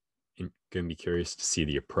 I'm going to be curious to see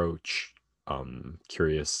the approach,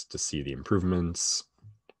 curious to see the improvements.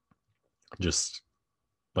 Just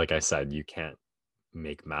like I said, you can't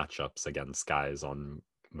make matchups against guys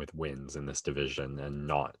with wins in this division and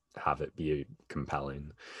not have it be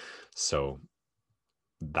compelling. So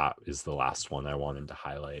that is the last one I wanted to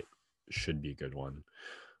highlight. Should be a good one.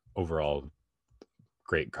 overall,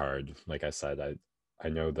 great card. Like I said, I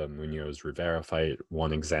know the Munoz Rivera fight,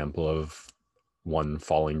 one example of one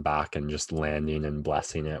falling back and just landing and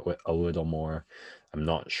blessing it with a little more. I'm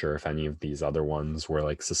not sure if any of these other ones were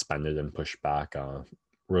like suspended and pushed back.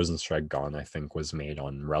 Rosenstrike Gone, I think, was made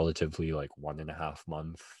on relatively like 1.5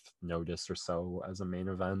 month notice or so as a main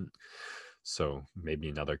event. So maybe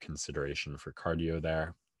another consideration for cardio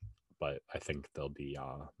there. But I think they'll be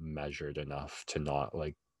measured enough to not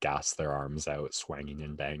like gas their arms out, swanging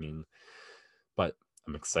and banging. But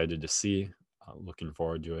I'm excited to see. Looking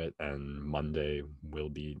forward to it. And Monday we'll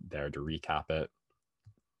be there to recap it.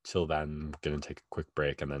 Till then, we're going to take a quick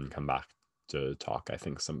break and then come back to talk, I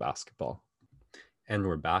think, some basketball. And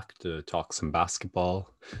we're back to talk some basketball.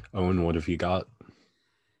 Owen, what have you got?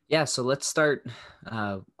 Yeah, so let's start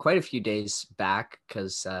quite a few days back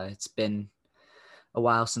because it's been a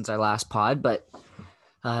while since our last pod. But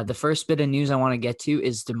the first bit of news I want to get to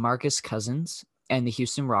is DeMarcus Cousins and the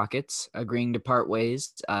Houston Rockets agreeing to part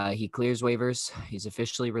ways. He clears waivers. He's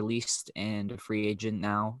officially released and a free agent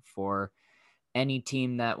now for any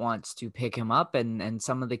team that wants to pick him up. And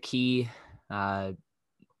some of the key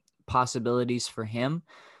possibilities for him,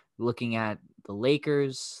 looking at the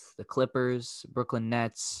Lakers, the Clippers, Brooklyn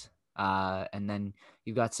Nets, and then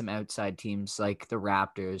you've got some outside teams like the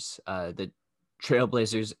Raptors, the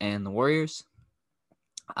Trailblazers, and the Warriors.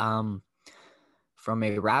 From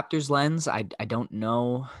a Raptors lens, I don't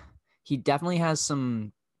know. He definitely has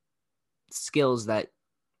some skills that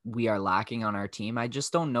we are lacking on our team. I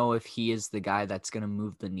just don't know if he is the guy that's going to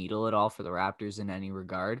move the needle at all for the Raptors in any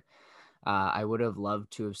regard. I would have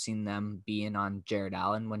loved to have seen them be in on Jared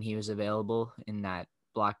Allen when he was available in that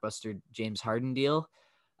blockbuster James Harden deal.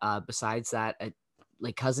 Besides that,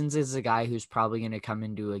 like Cousins is a guy who's probably going to come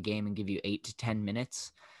into a game and give you 8 to 10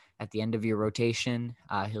 minutes at the end of your rotation.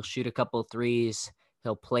 He'll shoot a couple threes.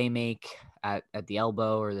 He'll play make at the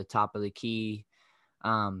elbow or the top of the key.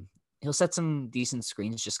 He'll set some decent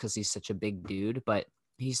screens just because he's such a big dude, but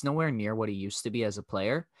he's nowhere near what he used to be as a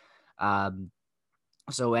player.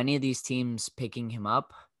 So any of these teams picking him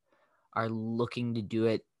up are looking to do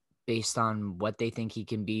it based on what they think he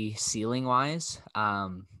can be ceiling wise.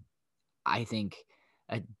 I think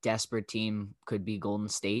a desperate team could be Golden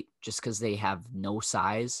State just because they have no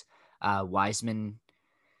size. Wiseman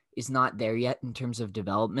is not there yet in terms of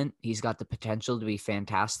development. He's got the potential to be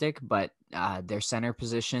fantastic, but their center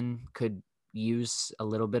position could use a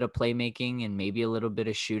little bit of playmaking and maybe a little bit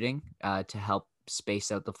of shooting to help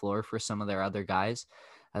space out the floor for some of their other guys.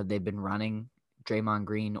 They've been running Draymond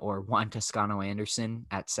Green or Juan Toscano Anderson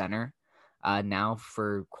at center now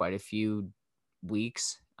for quite a few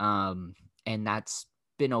weeks. And that's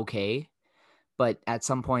been okay. But at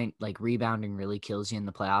some point, like rebounding really kills you in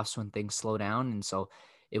the playoffs when things slow down. And so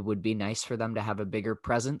it would be nice for them to have a bigger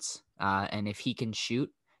presence. And if he can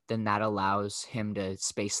shoot, then that allows him to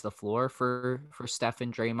space the floor for Steph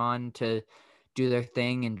and Draymond to do their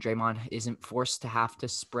thing. And Draymond isn't forced to have to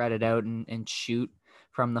spread it out and shoot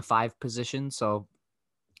from the 5 position. So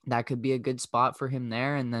that could be a good spot for him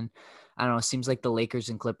there. And then, I don't know, it seems like the Lakers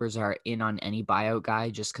and Clippers are in on any buyout guy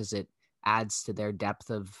just because it adds to their depth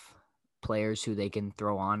of players who they can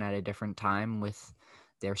throw on at a different time with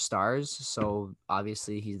their stars. So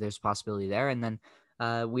obviously there's possibility there. And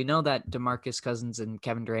then we know that DeMarcus Cousins and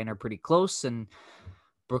Kevin Durant are pretty close, and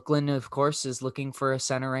Brooklyn, of course, is looking for a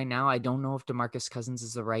center right now. I don't know if DeMarcus Cousins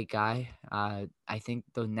is the right guy. I think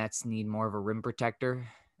the Nets need more of a rim protector.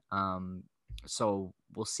 So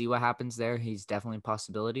we'll see what happens there. He's definitely a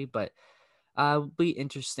possibility, but it'll be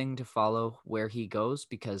interesting to follow where he goes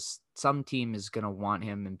because some team is going to want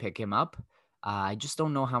him and pick him up. I just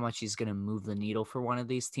don't know how much he's going to move the needle for one of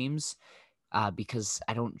these teams because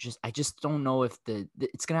I just don't know if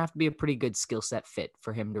it's going to have to be a pretty good skill set fit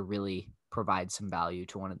for him to really provide some value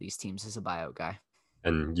to one of these teams as a buyout guy.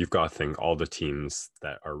 And you've got to think all the teams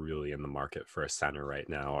that are really in the market for a center right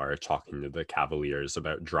now are talking to the Cavaliers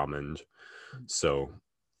about Drummond. So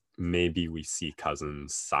maybe we see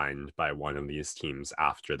Cousins signed by one of these teams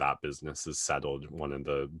after that business is settled, one of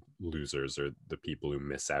the losers or the people who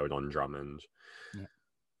miss out on Drummond. Yeah.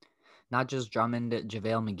 Not just Drummond,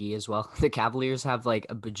 JaVale McGee as well. The Cavaliers have like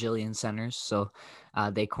a bajillion centers, so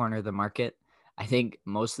they corner the market. I think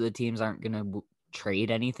most of the teams aren't going to trade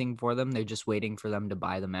anything for them. They're just waiting for them to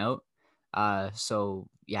buy them out. So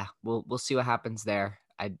yeah, we'll see what happens there.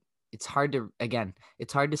 It's hard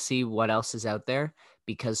to see what else is out there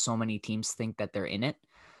because so many teams think that they're in it.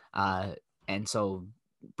 And so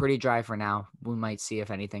pretty dry for now. We might see if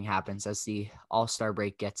anything happens as the All-Star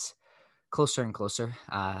break gets closer and closer.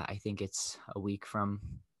 I think it's a week from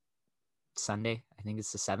Sunday. I think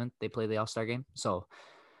it's the 7th they play the All-Star game. So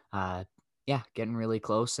Yeah, getting really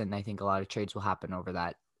close, and I think a lot of trades will happen over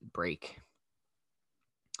that break.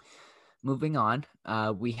 Moving on,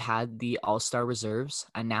 we had the All-Star reserves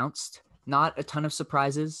announced. Not a ton of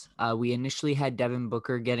surprises. We initially had Devin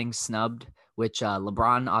Booker getting snubbed, which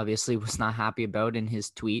LeBron obviously was not happy about in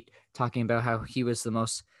his tweet, talking about how he was the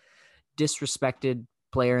most disrespected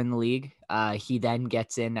player in the league. He then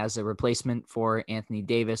gets in as a replacement for Anthony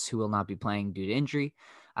Davis, who will not be playing due to injury.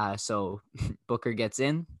 So Booker gets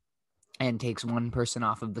in and takes one person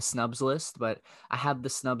off of the snubs list. But I have the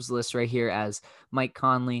snubs list right here as Mike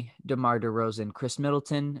Conley, DeMar DeRozan, Chris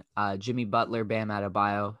Middleton, Jimmy Butler, Bam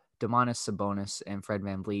Adebayo, Domantas Sabonis, and Fred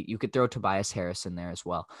VanVleet. You could throw Tobias Harris in there as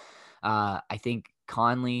well. I think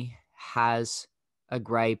Conley has a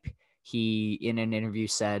gripe. He, in an interview,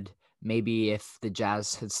 said maybe if the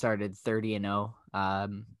Jazz had started 30-0,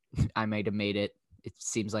 I might have made it. It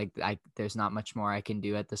seems like there's not much more I can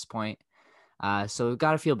do at this point. So we've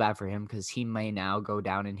got to feel bad for him because he may now go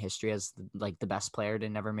down in history as the best player to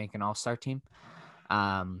never make an all-star team.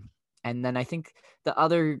 And then I think the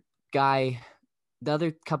other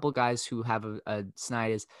couple guys who have a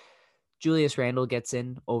snide is Julius Randle gets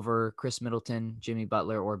in over Chris Middleton, Jimmy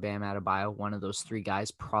Butler, or Bam Adebayo. One of those three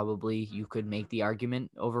guys, probably you could make the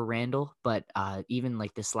argument over Randle, but even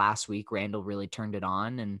like this last week, Randle really turned it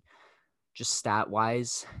on, and just stat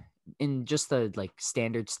wise, in just the like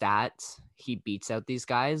standard stats, he beats out these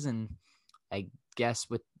guys. And I guess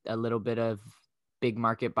with a little bit of big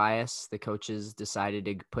market bias, the coaches decided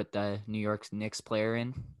to put the New York Knicks player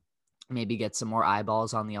in, maybe get some more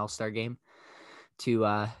eyeballs on the All-Star game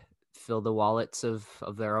to fill the wallets of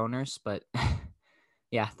their owners. But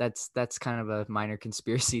yeah, that's kind of a minor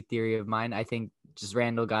conspiracy theory of mine. I think just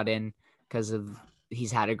Randle got in because of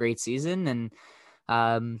he's had a great season,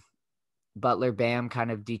 and Butler, Bam kind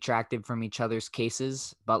of detracted from each other's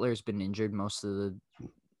cases. Butler's been injured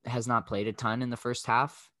has not played a ton in the first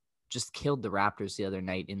half. Just killed the Raptors the other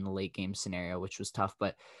night in the late game scenario, which was tough.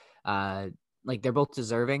 But they're both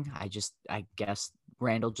deserving. I guess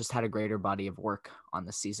Randle just had a greater body of work on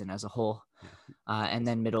the season as a whole. And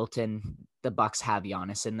then Middleton, the Bucks have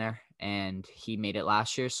Giannis in there, and he made it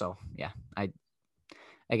last year. So yeah,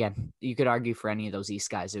 again, you could argue for any of those East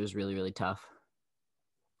guys. It was really, really tough.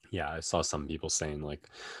 Yeah, I saw some people saying like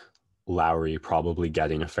Lowry probably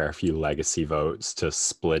getting a fair few legacy votes to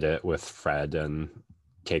split it with Fred and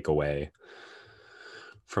take away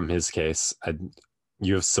from his case.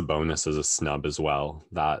 You have Sabonis as a snub as well.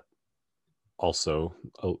 That also,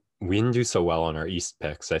 we didn't do so well on our East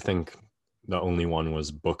picks. I think the only one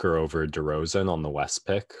was Booker over DeRozan on the West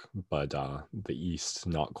pick, but the East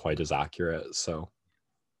not quite as accurate. So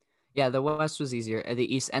yeah, the West was easier.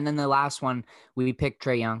 The East, and then the last one we picked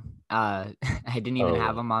Trae Young. I didn't even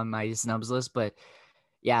have him on my snubs list, but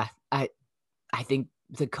yeah, I think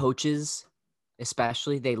the coaches,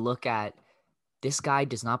 especially, they look at this guy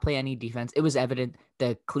does not play any defense. It was evident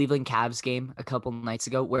the Cleveland Cavs game a couple nights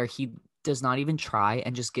ago where he does not even try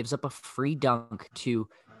and just gives up a free dunk to,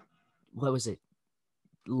 what was it,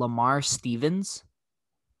 Lamar Stevens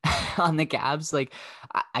on the Cavs. Like,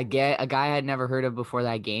 I get a guy I had never heard of before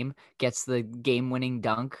that game gets the game-winning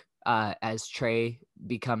dunk as Trae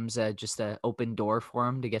becomes just an open door for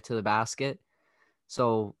him to get to the basket.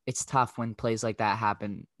 So it's tough when plays like that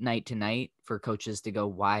happen night to night for coaches to go,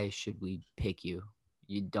 why should we pick you?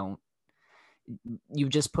 You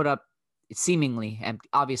just put up seemingly empty.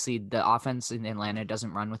 Obviously, the offense in Atlanta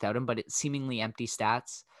doesn't run without him, but it's seemingly empty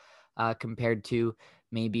stats compared to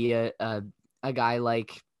maybe a guy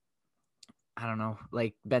like, I don't know,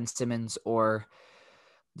 like Ben Simmons or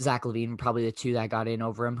Zach LaVine, probably the two that got in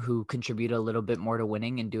over him, who contribute a little bit more to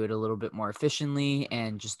winning and do it a little bit more efficiently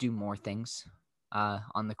and just do more things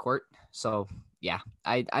on the court. So yeah,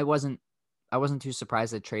 I wasn't too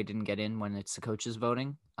surprised that Trae didn't get in when it's the coaches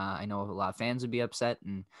voting. I know a lot of fans would be upset,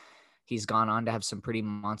 and he's gone on to have some pretty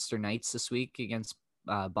monster nights this week against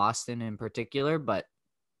Boston in particular. But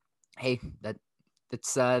hey,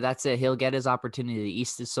 that's it. He'll get his opportunity. The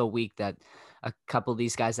East is so weak that a couple of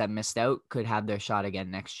these guys that missed out could have their shot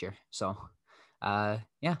again next year. So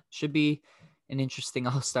yeah, should be an interesting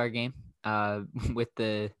All-Star game with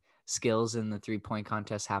the skills and the 3-point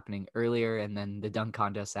contest happening earlier and then the dunk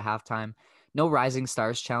contest at halftime. No Rising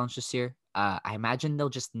Stars challenge this year. I imagine they'll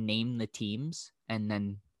just name the teams and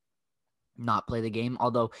then not play the game,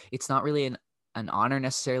 although it's not really an honor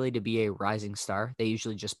necessarily to be a rising star. They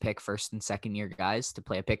usually just pick first and second year guys to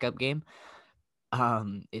play a pickup game.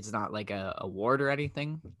 It's not like a award or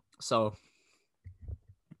anything. So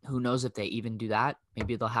who knows if they even do that?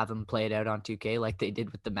 Maybe they'll have them play it out on 2K like they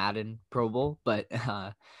did with the Madden Pro Bowl. But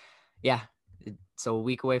yeah, so a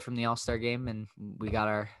week away from the All-Star game, and we got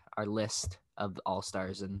our list of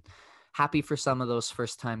all-stars, and happy for some of those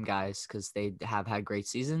first-time guys because they have had great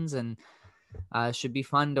seasons, and it should be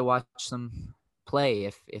fun to watch them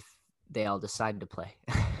play if they all decide to play.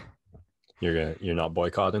 You're not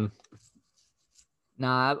boycotting?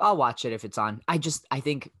 Nah, I'll watch it if it's on. I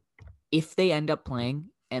think if they end up playing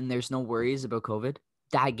and there's no worries about COVID,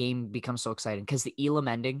 that game becomes so exciting because the Elam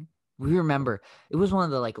ending, we remember it was one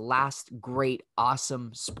of the like last great,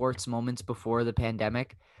 awesome sports moments before the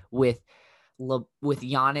pandemic with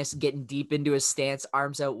Giannis getting deep into his stance,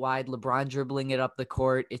 arms out wide, LeBron dribbling it up the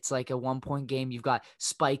court. It's like a 1-point game. You've got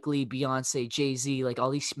Spike Lee, Beyonce, Jay-Z, like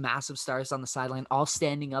all these massive stars on the sideline, all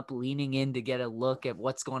standing up, leaning in to get a look at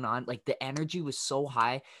what's going on. Like the energy was so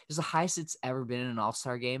high. It was the highest it's ever been in an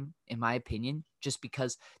all-star game, in my opinion, just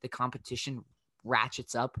because the competition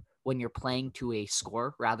ratchets up when you're playing to a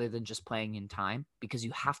score rather than just playing in time, because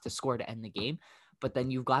you have to score to end the game. But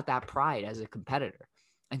then you've got that pride as a competitor.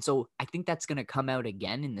 And so I think that's going to come out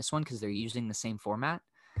again in this one because they're using the same format.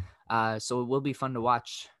 So it will be fun to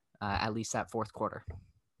watch at least that fourth quarter.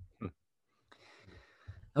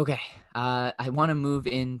 Okay. I want to move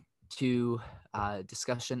into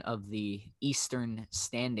discussion of the Eastern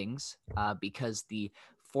standings because the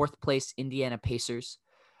fourth place Indiana Pacers,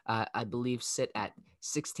 I believe, sit at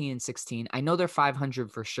 16-16. I know they're 500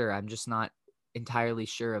 for sure. I'm just not entirely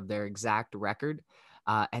sure of their exact record.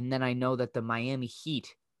 And then I know that the Miami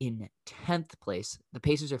Heat in 10th place, the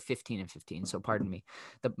Pacers are 15-15. So pardon me.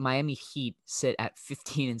 The Miami Heat sit at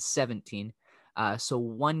 15-17. So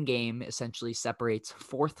one game essentially separates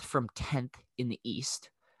 4th from 10th in the East.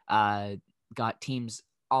 Got teams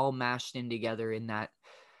all mashed in together in that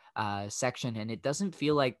section, and it doesn't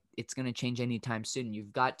feel like it's going to change anytime soon.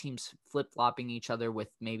 You've got teams flip-flopping each other with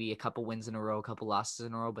maybe a couple wins in a row, a couple losses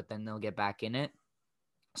in a row, but then they'll get back in it.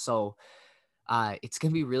 So it's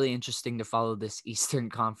going to be really interesting to follow this Eastern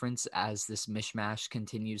Conference as this mishmash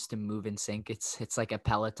continues to move in sync. It's like a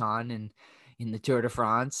peloton in the Tour de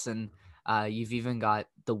France, and you've even got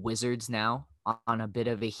the Wizards now on a bit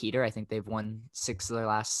of a heater. I think they've won 6 of their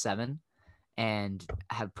last 7 and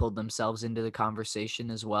have pulled themselves into the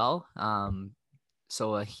conversation as well.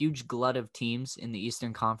 So a huge glut of teams in the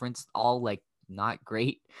Eastern Conference, all like not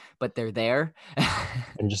great, but they're there.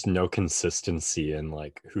 And just no consistency in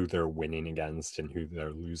like who they're winning against and who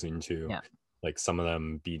they're losing to. Yeah. Like some of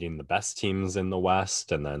them beating the best teams in the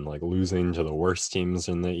West and then like losing to the worst teams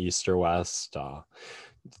in the East or West.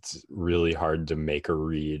 It's really hard to make a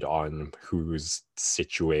read on who's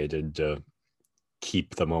situated to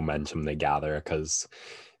keep the momentum they gather, because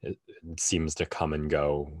it seems to come and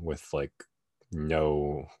go with like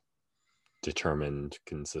no determined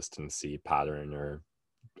consistency pattern or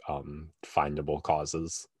findable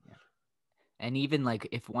causes. And even like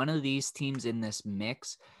if one of these teams in this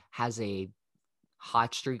mix has a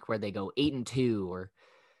hot streak where they go 8-2 or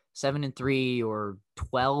 7-3 or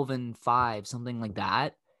 12-5, something like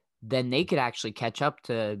that, then they could actually catch up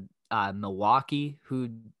to Milwaukee, whose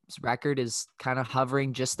record is kind of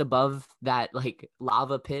hovering just above that like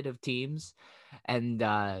lava pit of teams. And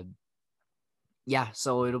yeah,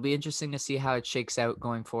 so it'll be interesting to see how it shakes out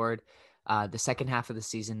going forward. The second half of the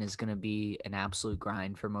season is going to be an absolute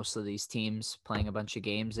grind for most of these teams, playing a bunch of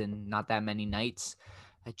games in not that many nights.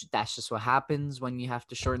 That's just what happens when you have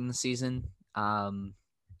to shorten the season.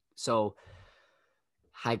 So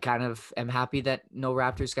I kind of am happy that no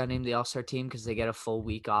Raptors got named the All-Star team because they get a full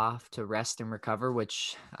week off to rest and recover,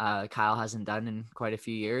 which Kyle hasn't done in quite a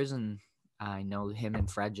few years. And I know him and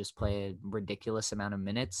Fred just play a ridiculous amount of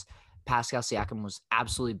minutes. Pascal Siakam was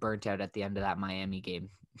absolutely burnt out at the end of that Miami game.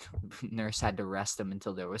 Nurse had to rest him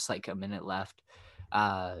until there was like a minute left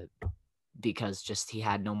because just he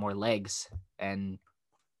had no more legs. And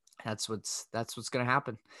that's what's going to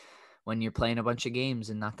happen when you're playing a bunch of games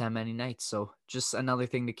and not that many nights. So just another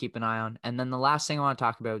thing to keep an eye on. And then the last thing I want to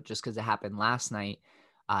talk about, just because it happened last night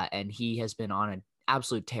and he has been on an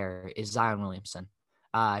absolute tear, is Zion Williamson.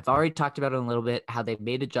 I've already talked about it a little bit, how they've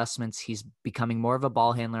made adjustments. He's becoming more of a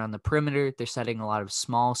ball handler on the perimeter. They're setting a lot of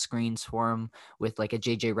small screens for him with like a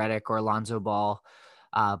JJ Redick or Alonzo Ball.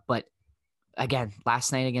 But again,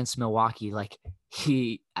 last night against Milwaukee, like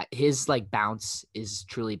his like bounce is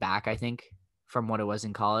truly back, I think, from what it was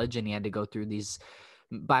in college. And he had to go through these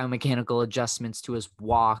biomechanical adjustments to his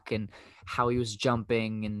walk and how he was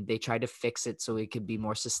jumping, and they tried to fix it so it could be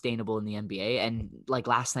more sustainable in the NBA. And like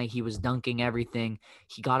last night, he was dunking everything.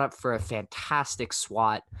 He got up for a fantastic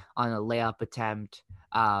swat on a layup attempt.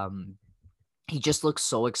 He just looks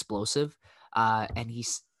so explosive. And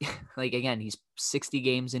he's like, again, he's 60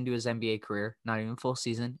 games into his NBA career, not even full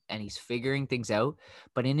season, and he's figuring things out.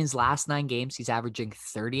 But in his last 9 games, he's averaging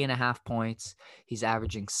 30.5 points. He's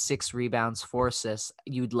averaging 6 rebounds, 4 assists.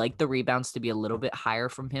 You'd like the rebounds to be a little bit higher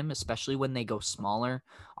from him, especially when they go smaller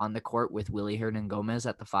on the court with Willie Hernangomez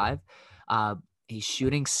at the 5. He's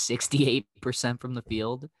shooting 68% from the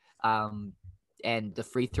field. And the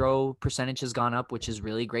free throw percentage has gone up, which is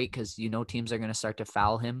really great because teams are going to start to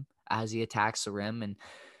foul him as he attacks the rim. And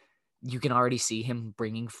you can already see him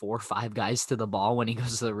bringing 4 or 5 guys to the ball when he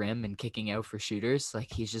goes to the rim and kicking out for shooters.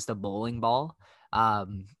 Like, he's just a bowling ball.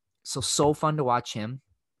 So fun to watch him.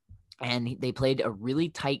 And they played a really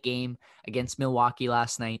tight game against Milwaukee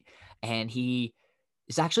last night. And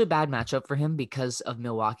it's actually a bad matchup for him because of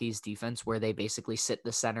Milwaukee's defense, where they basically sit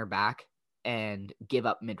the center back and give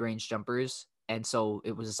up mid-range jumpers. And so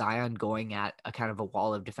it was Zion going at a kind of a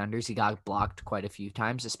wall of defenders. He got blocked quite a few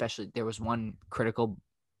times, especially there was one critical.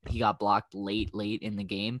 He got blocked late in the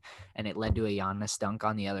game, and it led to a Giannis dunk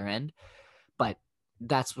on the other end. But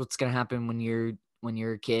that's what's going to happen when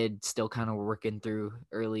you're a kid still kind of working through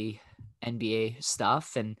early NBA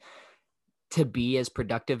stuff. And to be as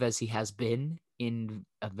productive as he has been in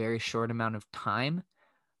a very short amount of time,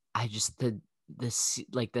 the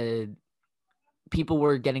people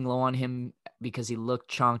were getting low on him because he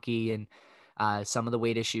looked chonky and some of the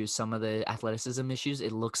weight issues, some of the athleticism issues.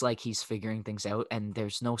 It looks like he's figuring things out, and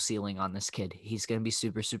there's no ceiling on this kid. He's going to be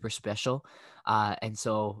super, super special. And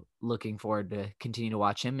so looking forward to continue to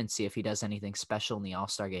watch him and see if he does anything special in the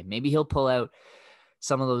All-Star game. Maybe he'll pull out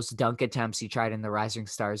some of those dunk attempts he tried in the Rising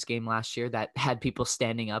Stars game last year that had people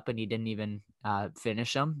standing up and he didn't even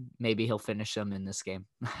finish them. Maybe he'll finish them in this game.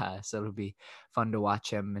 So it'll be fun to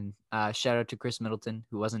watch him. And shout out to Chris Middleton,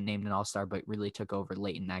 who wasn't named an All-Star, but really took over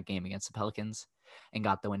late in that game against the Pelicans and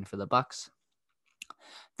got the win for the Bucks.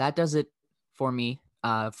 That does it for me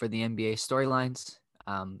for the NBA storylines.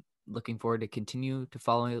 Looking forward to continue to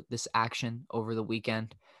follow this action over the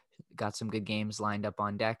weekend. Got some good games lined up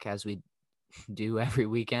on deck as we do every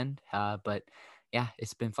weekend. But yeah,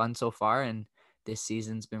 it's been fun so far, and this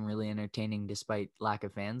season's been really entertaining despite lack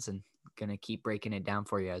of fans, and gonna keep breaking it down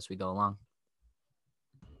for you as we go along.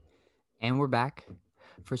 And we're back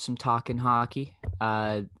for some talking hockey.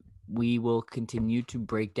 We will continue to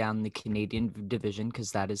break down the Canadian division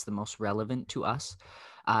because that is the most relevant to us.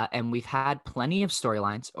 And we've had plenty of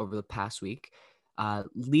storylines over the past week,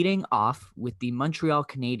 leading off with the Montreal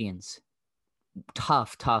Canadiens.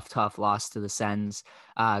 Tough loss to the Sens.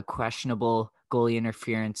 Questionable goalie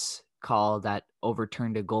interference call that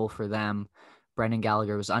overturned a goal for them. Brendan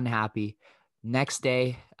Gallagher was unhappy. Next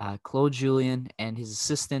day, Claude Julien and his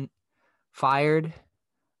assistant fired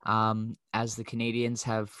as the Canadiens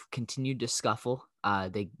have continued to scuffle.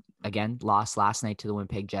 They, again, lost last night to the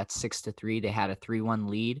Winnipeg Jets 6-3. They had a 3-1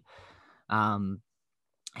 lead.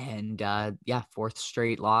 Fourth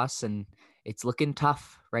straight loss, and it's looking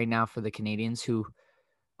tough right now for the Canadiens, who,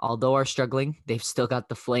 although are struggling, they've still got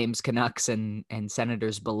the Flames, Canucks, and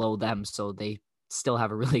Senators below them, so they still have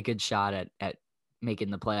a really good shot at making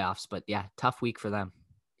the playoffs. But yeah, tough week for them.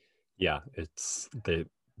 Yeah,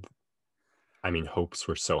 hopes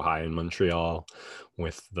were so high in Montreal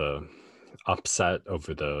with the upset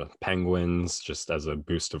over the Penguins, just as a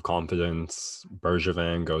boost of confidence.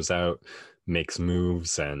 Bergevin goes out, makes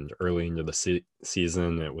moves, and early into the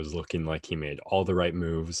season, it was looking like he made all the right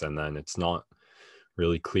moves, and then it's not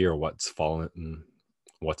really clear what's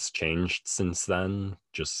changed since then.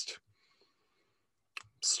 Just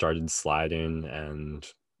started sliding, and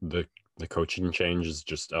the coaching change is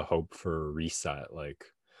just a hope for a reset. Like,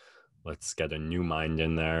 let's get a new mind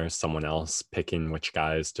in there, someone else picking which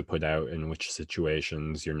guys to put out in which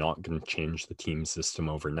situations. You're not going to change the team system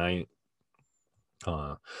overnight.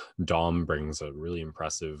 Dom brings a really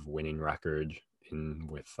impressive winning record in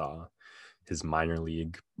with his minor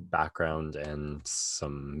league background and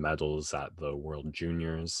some medals at the World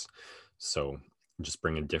Juniors. So just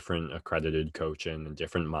bring a different accredited coach in, a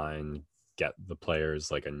different mind, get the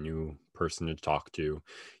players like a new person to talk to.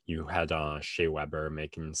 You had Shea Weber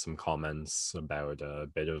making some comments about a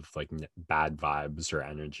bit of like bad vibes or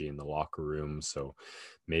energy in the locker room. So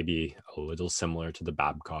maybe a little similar to the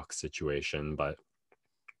Babcock situation, but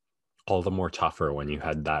all the more tougher when you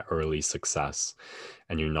had that early success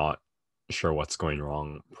and you're not sure what's going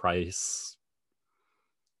wrong. Price,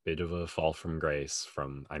 bit of a fall from grace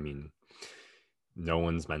no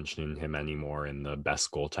one's mentioning him anymore in the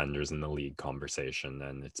best goaltenders in the league conversation,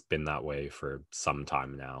 and it's been that way for some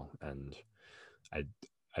time now. And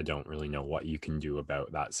I don't really know what you can do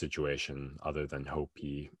about that situation other than hope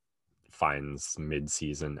he finds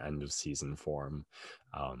mid-season, end of season form.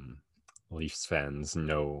 Leafs fans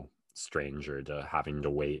no stranger to having to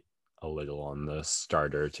wait a little on the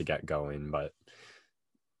starter to get going. But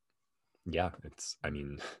yeah, I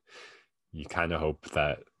mean, you kind of hope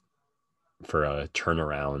that for a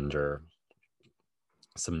turnaround or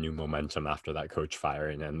some new momentum after that coach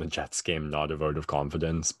firing and the Jets game, not a vote of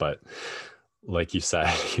confidence. But like you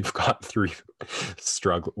said, you've got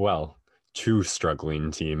two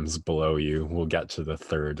struggling teams below you. We'll get to the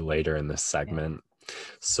third later in this segment.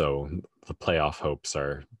 So the playoff hopes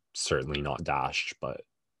are certainly not dashed, but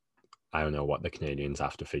I don't know what the Canadians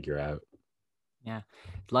have to figure out. Yeah.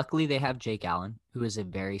 Luckily, they have Jake Allen, who is a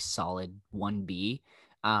very solid 1B,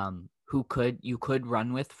 who you could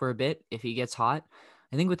run with for a bit if he gets hot.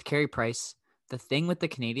 I think with Carey Price, the thing with the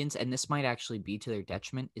Canadians, and this might actually be to their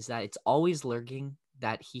detriment, is that it's always lurking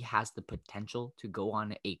that he has the potential to go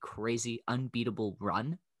on a crazy, unbeatable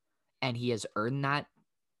run, and he has earned that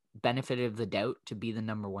benefit of the doubt to be the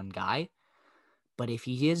number one guy. But if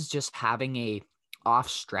he is just having a off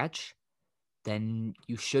stretch, then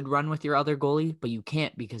you should run with your other goalie, but you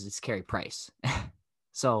can't because it's Carey Price.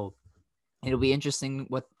 So it'll be interesting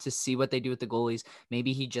to see what they do with the goalies.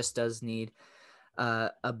 Maybe he just does need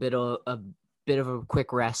a bit of a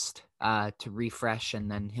quick rest to refresh,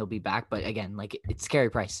 and then he'll be back. But again, like, it's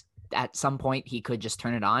Carey Price. At some point, he could just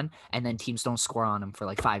turn it on, and then teams don't score on him for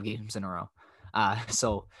like 5 games in a row.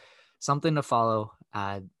 So something to follow.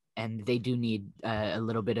 And they do need a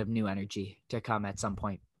little bit of new energy to come at some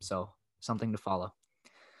point. So something to follow.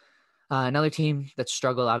 Another team that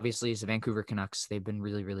struggled, obviously, is the Vancouver Canucks. They've been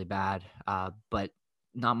really, really bad, but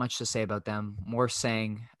not much to say about them. More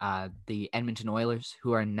saying the Edmonton Oilers,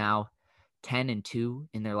 who are now 10-2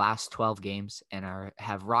 in their last 12 games and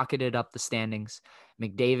have rocketed up the standings.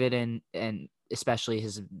 McDavid and especially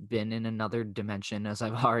has been in another dimension, as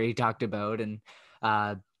I've already talked about, and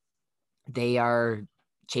they are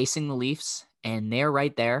chasing the Leafs, and they're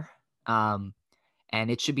right there. And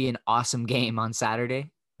it should be an awesome game on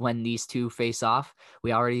Saturday when these two face off.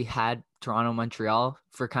 We already had Toronto-Montreal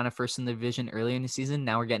for kind of first in the division earlier in the season.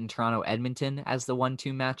 Now we're getting Toronto-Edmonton as the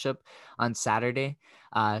 1-2 matchup on Saturday.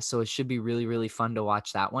 So it should be really, really fun to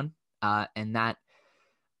watch that one. And that,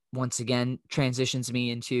 once again, transitions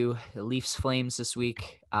me into the Leafs-Flames this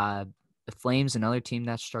week. The Flames, another team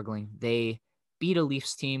that's struggling. They beat a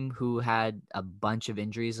Leafs team who had a bunch of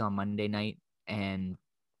injuries on Monday night, and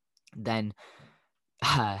then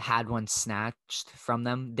had one snatched from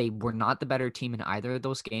them. They were not the better team in either of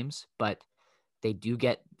those games, but they do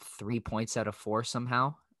get 3 points out of 4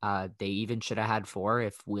 somehow. They even should have had 4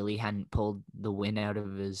 if Willie hadn't pulled the win out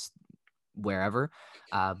of his wherever.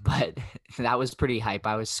 But that was pretty hype.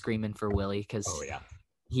 I was screaming for Willie because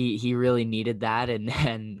he really needed that,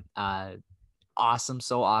 and awesome,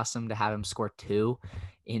 so awesome to have him score 2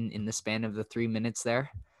 in the span of the 3 minutes there.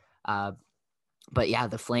 But yeah,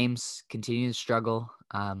 the Flames continue to struggle.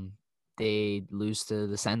 They lose to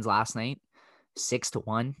the Sens last night,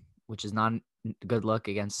 6-1, which is not a good look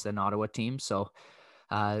against an Ottawa team. So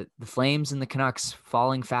the Flames and the Canucks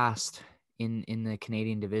falling fast in the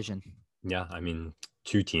Canadian division. Yeah, I mean,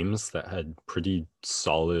 two teams that had pretty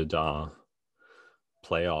solid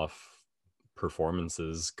playoff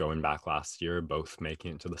performances going back last year, both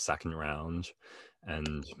making it to the second round,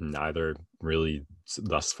 and neither really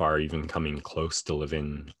thus far even coming close to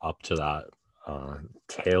living up to that.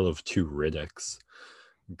 Tale of two Riddicks,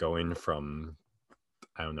 going from,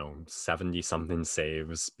 I don't know, 70 something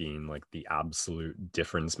saves, being like the absolute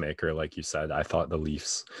difference maker. Like you said, I thought the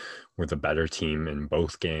Leafs were the better team in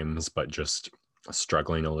both games, but just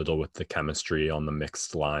struggling a little with the chemistry on the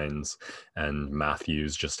mixed lines, and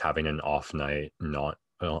Matthews just having an off night, not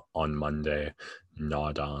on Monday,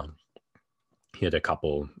 not he had a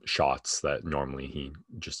couple shots that normally he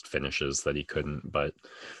just finishes that he couldn't, but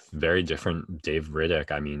very different Dave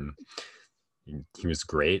Riddick. I mean, he was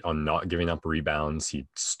great on not giving up rebounds. He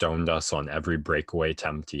stoned us on every breakaway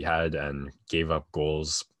attempt he had and gave up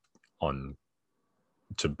goals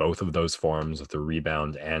to both of those forms, with a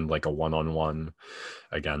rebound and like a one-on-one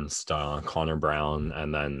against Connor Brown.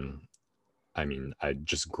 And then, I mean, I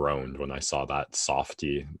just groaned when I saw that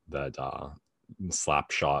softie, that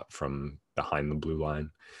slap shot from behind the blue line.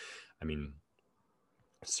 I mean,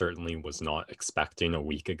 certainly was not expecting a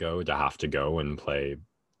week ago to have to go and play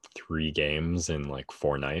 3 games in like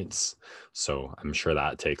 4 nights. So I'm sure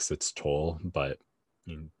that takes its toll. But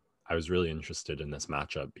I was really interested in this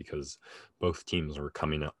matchup because both teams were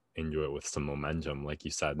coming up into it with some momentum. Like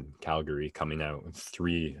you said, Calgary coming out with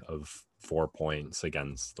 3 of 4 points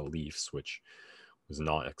against the Leafs, which was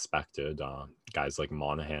not expected. Guys like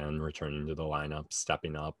Monahan returning to the lineup,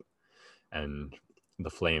 stepping up, and the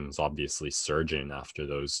Flames obviously surging after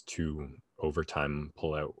those 2 overtime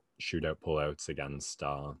shootout pullouts against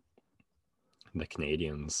the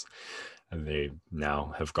Canadians. They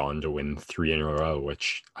now have gone to win 3 in a row,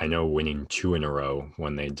 which I know winning 2 in a row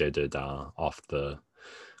when they did it off the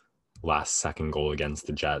last second goal against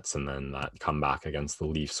the Jets, and then that comeback against the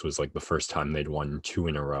Leafs was like the first time they'd won 2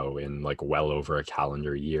 in a row in like well over a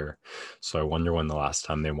calendar year. So I wonder when the last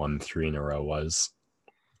time they won 3 in a row was.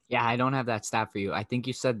 Yeah, I don't have that stat for you. I think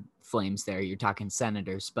you said Flames there. You're talking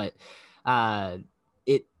Senators, but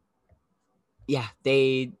it, yeah,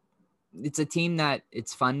 it's a team that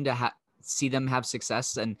it's fun to see them have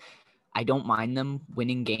success, and I don't mind them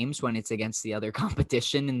winning games when it's against the other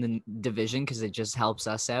competition in the division because it just helps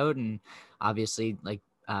us out. And obviously, like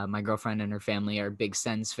my girlfriend and her family are big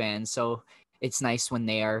Sens fans, so it's nice when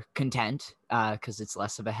they are content because it's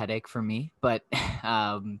less of a headache for me. But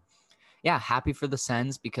yeah, happy for the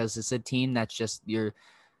Sens because it's a team that's just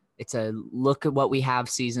it's a look at what we have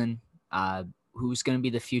season. Who's going to be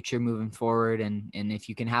the future moving forward. And if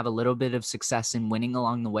you can have a little bit of success in winning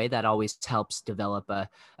along the way, that always helps develop a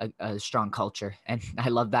strong culture. And I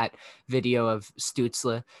love that video of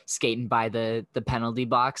Stützle skating by the penalty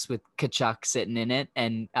box with Tkachuk sitting in it.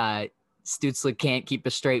 And Stützle can't keep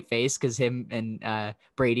a straight face because him and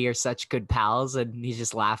Brady are such good pals. And he's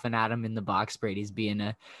just laughing at him in the box. Brady's being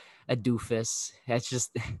a doofus. That's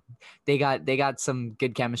just, they got some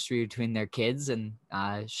good chemistry between their kids, and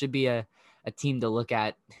should be a team to look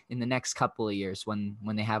at in the next couple of years when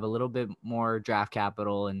they have a little bit more draft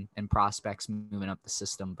capital and prospects moving up the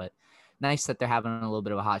system. But nice that they're having a little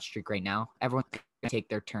bit of a hot streak right now. Everyone's going to take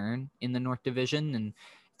their turn in the North Division, and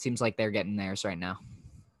it seems like they're getting theirs right now.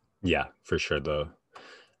 Yeah, for sure. The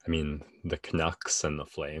Canucks and the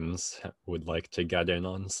Flames would like to get in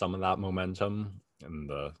on some of that momentum, and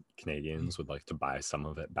the Canadians would like to buy some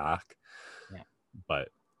of it back. Yeah. But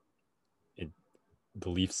the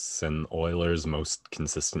Leafs and Oilers, most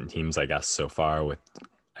consistent teams, I guess, so far.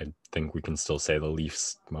 I think we can still say the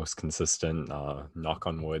Leafs most consistent. Knock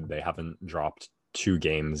on wood, they haven't dropped 2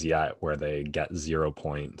 games yet where they get 0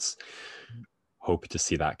 points. Hope to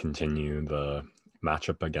see that continue. The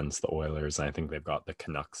matchup against the Oilers, and I think they've got the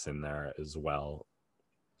Canucks in there as well.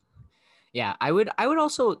 Yeah, I would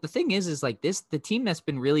also, the thing is like this, the team that's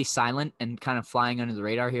been really silent and kind of flying under the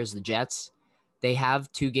radar here is the Jets. They have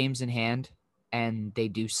 2 games in hand, and they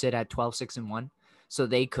do sit at 12-6-1. So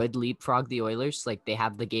they could leapfrog the Oilers. Like, they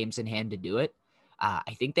have the games in hand to do it.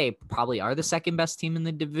 I think they probably are the second best team in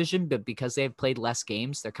the division, but because they've played less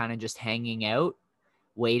games, they're kind of just hanging out,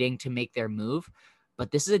 waiting to make their move.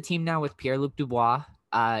 But this is a team now with Pierre-Luc Dubois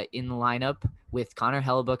in the lineup, with Connor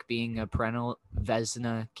Hellebuyck being a perennial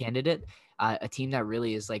Vezina candidate, a team that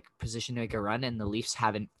really is like positioned to make a run, and the Leafs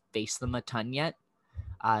haven't faced them a ton yet.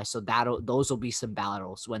 So those will be some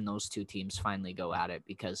battles when those 2 teams finally go at it,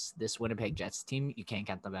 because this Winnipeg Jets team, you can't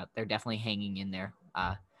get them out. They're definitely hanging in there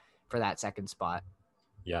for that second spot.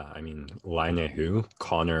 Yeah, I mean, Laine,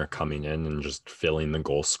 Connor coming in and just filling the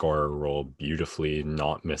goal scorer role beautifully,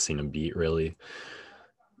 not missing a beat really.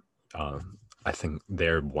 I think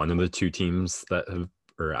they're one of the 2 teams that have,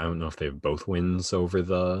 or I don't know if they have both wins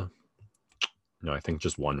over I think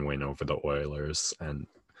just 1 win over the Oilers, and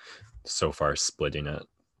so far splitting it.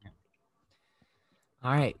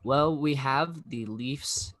 All right. Well, we have the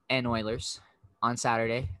Leafs and Oilers on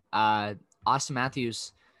Saturday. Auston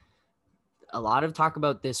Matthews, a lot of talk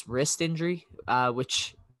about this wrist injury,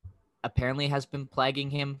 which apparently has been plaguing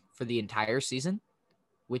him for the entire season,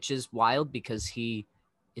 which is wild because he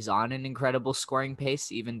is on an incredible scoring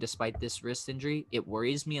pace, even despite this wrist injury. It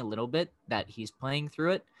worries me a little bit that he's playing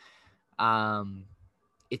through it.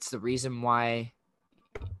 It's the reason why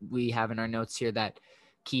we have in our notes here that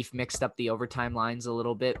Keefe mixed up the overtime lines a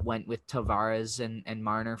little bit, went with Tavares and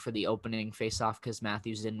Marner for the opening faceoff because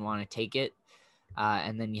Matthews didn't want to take it.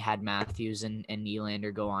 And then you had Matthews and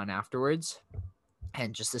Nylander go on afterwards,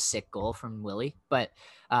 and just a sick goal from Willie. But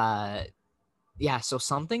yeah, so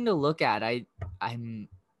something to look at.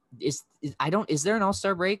 Is there an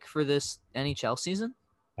All-Star break for this NHL season?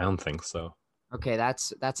 I don't think so. Okay,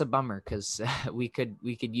 that's a bummer because we could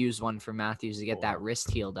use one for Matthews to get that wrist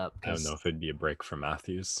healed up. I don't know if it'd be a break for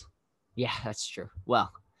Matthews. Yeah, that's true.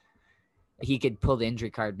 Well, he could pull the injury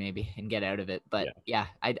card maybe and get out of it. But yeah,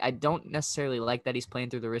 I don't necessarily like that he's playing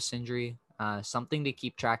through the wrist injury. Something to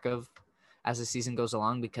keep track of as the season goes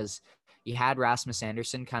along, because you had Rasmus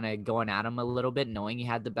Andersson kind of going at him a little bit, knowing he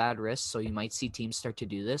had the bad wrist. So you might see teams start to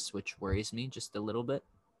do this, which worries me just a little bit.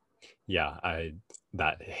 Yeah,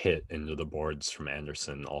 that hit into the boards from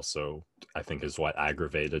Andersson also, I think, is what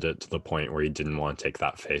aggravated it to the point where he didn't want to take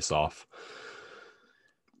that face off.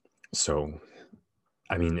 So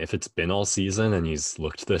I mean, if it's been all season and he's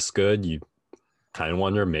looked this good, you kind of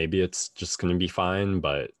wonder maybe it's just going to be fine.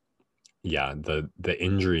 But yeah, the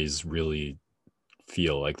injuries really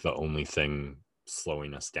feel like the only thing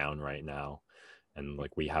slowing us down right now. And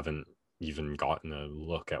like we haven't even gotten a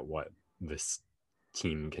look at what this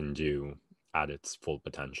team can do at its full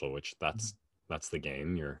potential, which that's the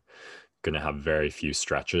game. You're going to have very few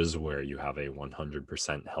stretches where you have a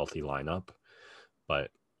 100% healthy lineup,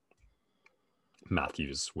 but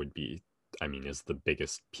Matthews would be, I mean, is the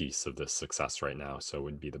biggest piece of this success right now, so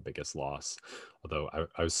would be the biggest loss. Although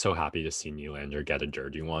I was so happy to see Nylander get a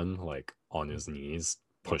dirty one, like on his knees,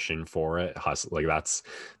 pushing for it. Like that's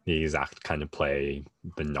the exact kind of play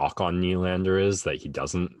the knock on Nylander is that he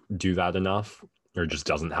doesn't do that enough or just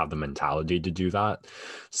doesn't have the mentality to do that.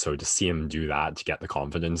 So to see him do that to get the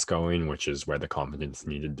confidence going, which is where the confidence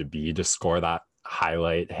needed to be to score that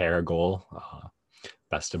highlight hair goal,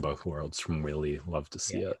 best of both worlds from Willie. Love to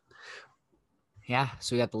see it. Yeah,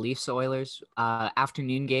 so we got the Leafs Oilers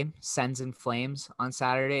afternoon game, Sens and Flames on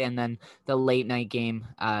Saturday, and then the late night game,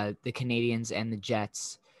 the Canadians and the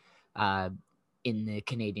Jets in the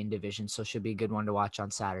Canadian division. So should be a good one to watch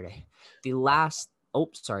on Saturday.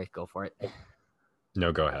 Go for it.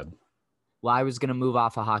 No, go ahead. Well, I was going to move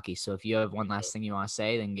off of hockey. So if you have one last thing you want to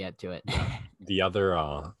say, then get to it. The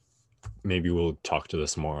other, maybe we'll talk to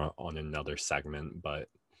this more on another segment, but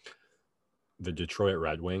the Detroit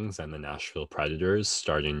Red Wings and the Nashville Predators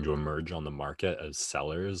starting to emerge on the market as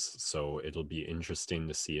sellers. So it'll be interesting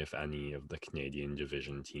to see if any of the Canadian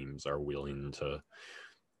division teams are willing to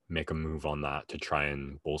make a move on that to try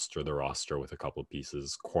and bolster the roster with a couple of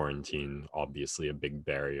pieces. Quarantine, obviously a big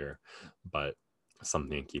barrier, but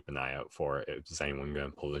something to keep an eye out for. Is anyone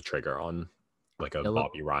going to pull the trigger on like a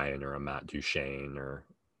Bobby Ryan or a Matt Duchene or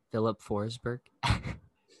Philip Forsberg?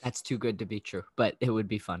 That's too good to be true, but it would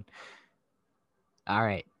be fun. All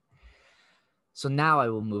right. So now I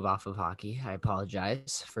will move off of hockey. I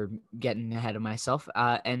apologize for getting ahead of myself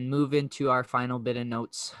and move into our final bit of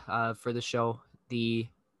notes for the show. The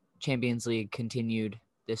Champions League continued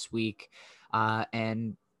this week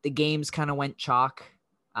and the games kind of went chalk.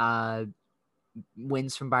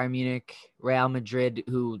 Wins from Bayern Munich, Real Madrid,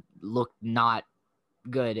 who looked not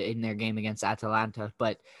good in their game against Atalanta,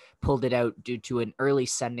 but pulled it out due to an early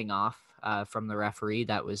sending off from the referee.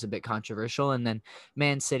 That was a bit controversial. And then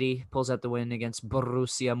Man City pulls out the win against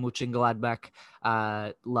Borussia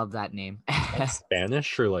Mönchengladbach. Love that name.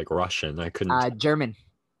 Spanish or like Russian? I couldn't. German.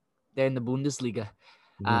 They're in the Bundesliga.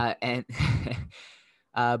 And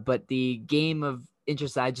but the game of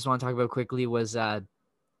interest I just want to talk about quickly was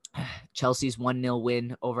Chelsea's 1-0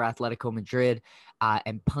 win over Atletico Madrid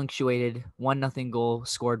and punctuated 1-0 goal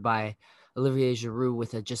scored by Olivier Giroud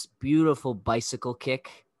with a just beautiful bicycle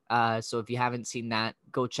kick. So if you haven't seen that,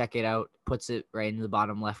 go check it out. Puts it right in the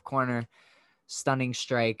bottom left corner. Stunning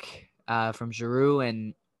strike from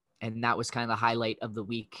Giroud, and that was kind of the highlight of the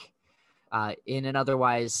week in an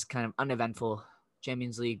otherwise kind of uneventful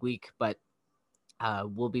Champions League week. But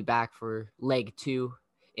we'll be back for leg 2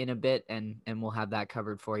 in a bit, and we'll have that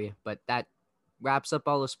covered for you. But that wraps up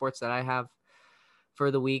all the sports that I have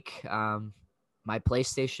for the week. My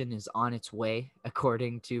PlayStation is on its way,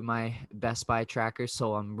 according to my Best Buy tracker.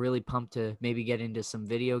 So I'm really pumped to maybe get into some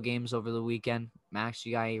video games over the weekend. Max,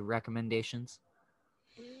 you got any recommendations?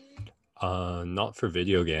 Not for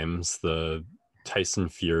video games. The Tyson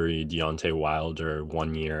Fury, Deontay Wilder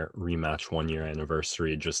 1 year rematch, 1 year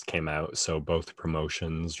anniversary just came out. So both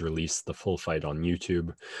promotions released the full fight on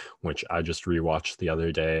YouTube, which I just rewatched the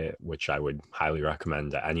other day, which I would highly recommend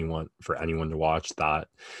to anyone to watch. That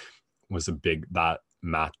was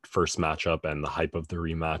first matchup, and the hype of the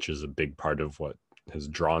rematch is a big part of what has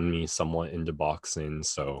drawn me somewhat into boxing.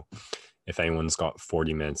 So if anyone's got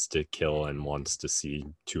 40 minutes to kill and wants to see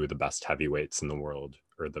two of the best heavyweights in the world,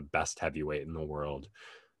 or the best heavyweight in the world,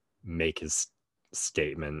 make his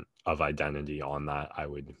statement of identity on that, I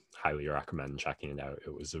would highly recommend checking it out.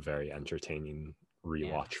 It was a very entertaining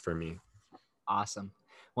rewatch for me. Awesome.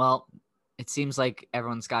 Well, it seems like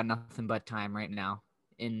everyone's got nothing but time right now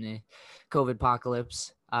in the COVID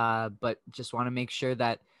apocalypse. But just want to make sure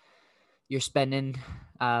that you're spending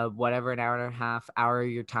whatever, an hour and a half, hour of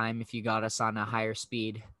your time, if you got us on a higher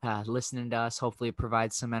speed, listening to us. Hopefully it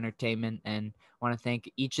provides some entertainment, and want to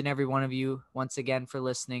thank each and every one of you once again for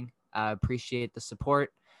listening. Appreciate the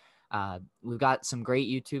support. We've got some great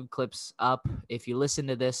YouTube clips up if you listen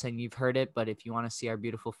to this and you've heard it, but if you want to see our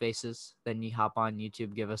beautiful faces, then you hop on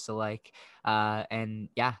YouTube, give us a like. And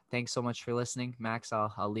yeah, thanks so much for listening. Max,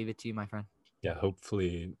 I'll leave it to you, my friend. Yeah,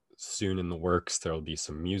 hopefully soon in the works there'll be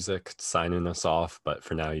some music signing us off, but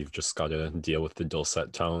for now you've just got to deal with the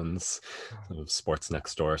dulcet tones of Sports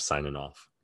Next Door signing off.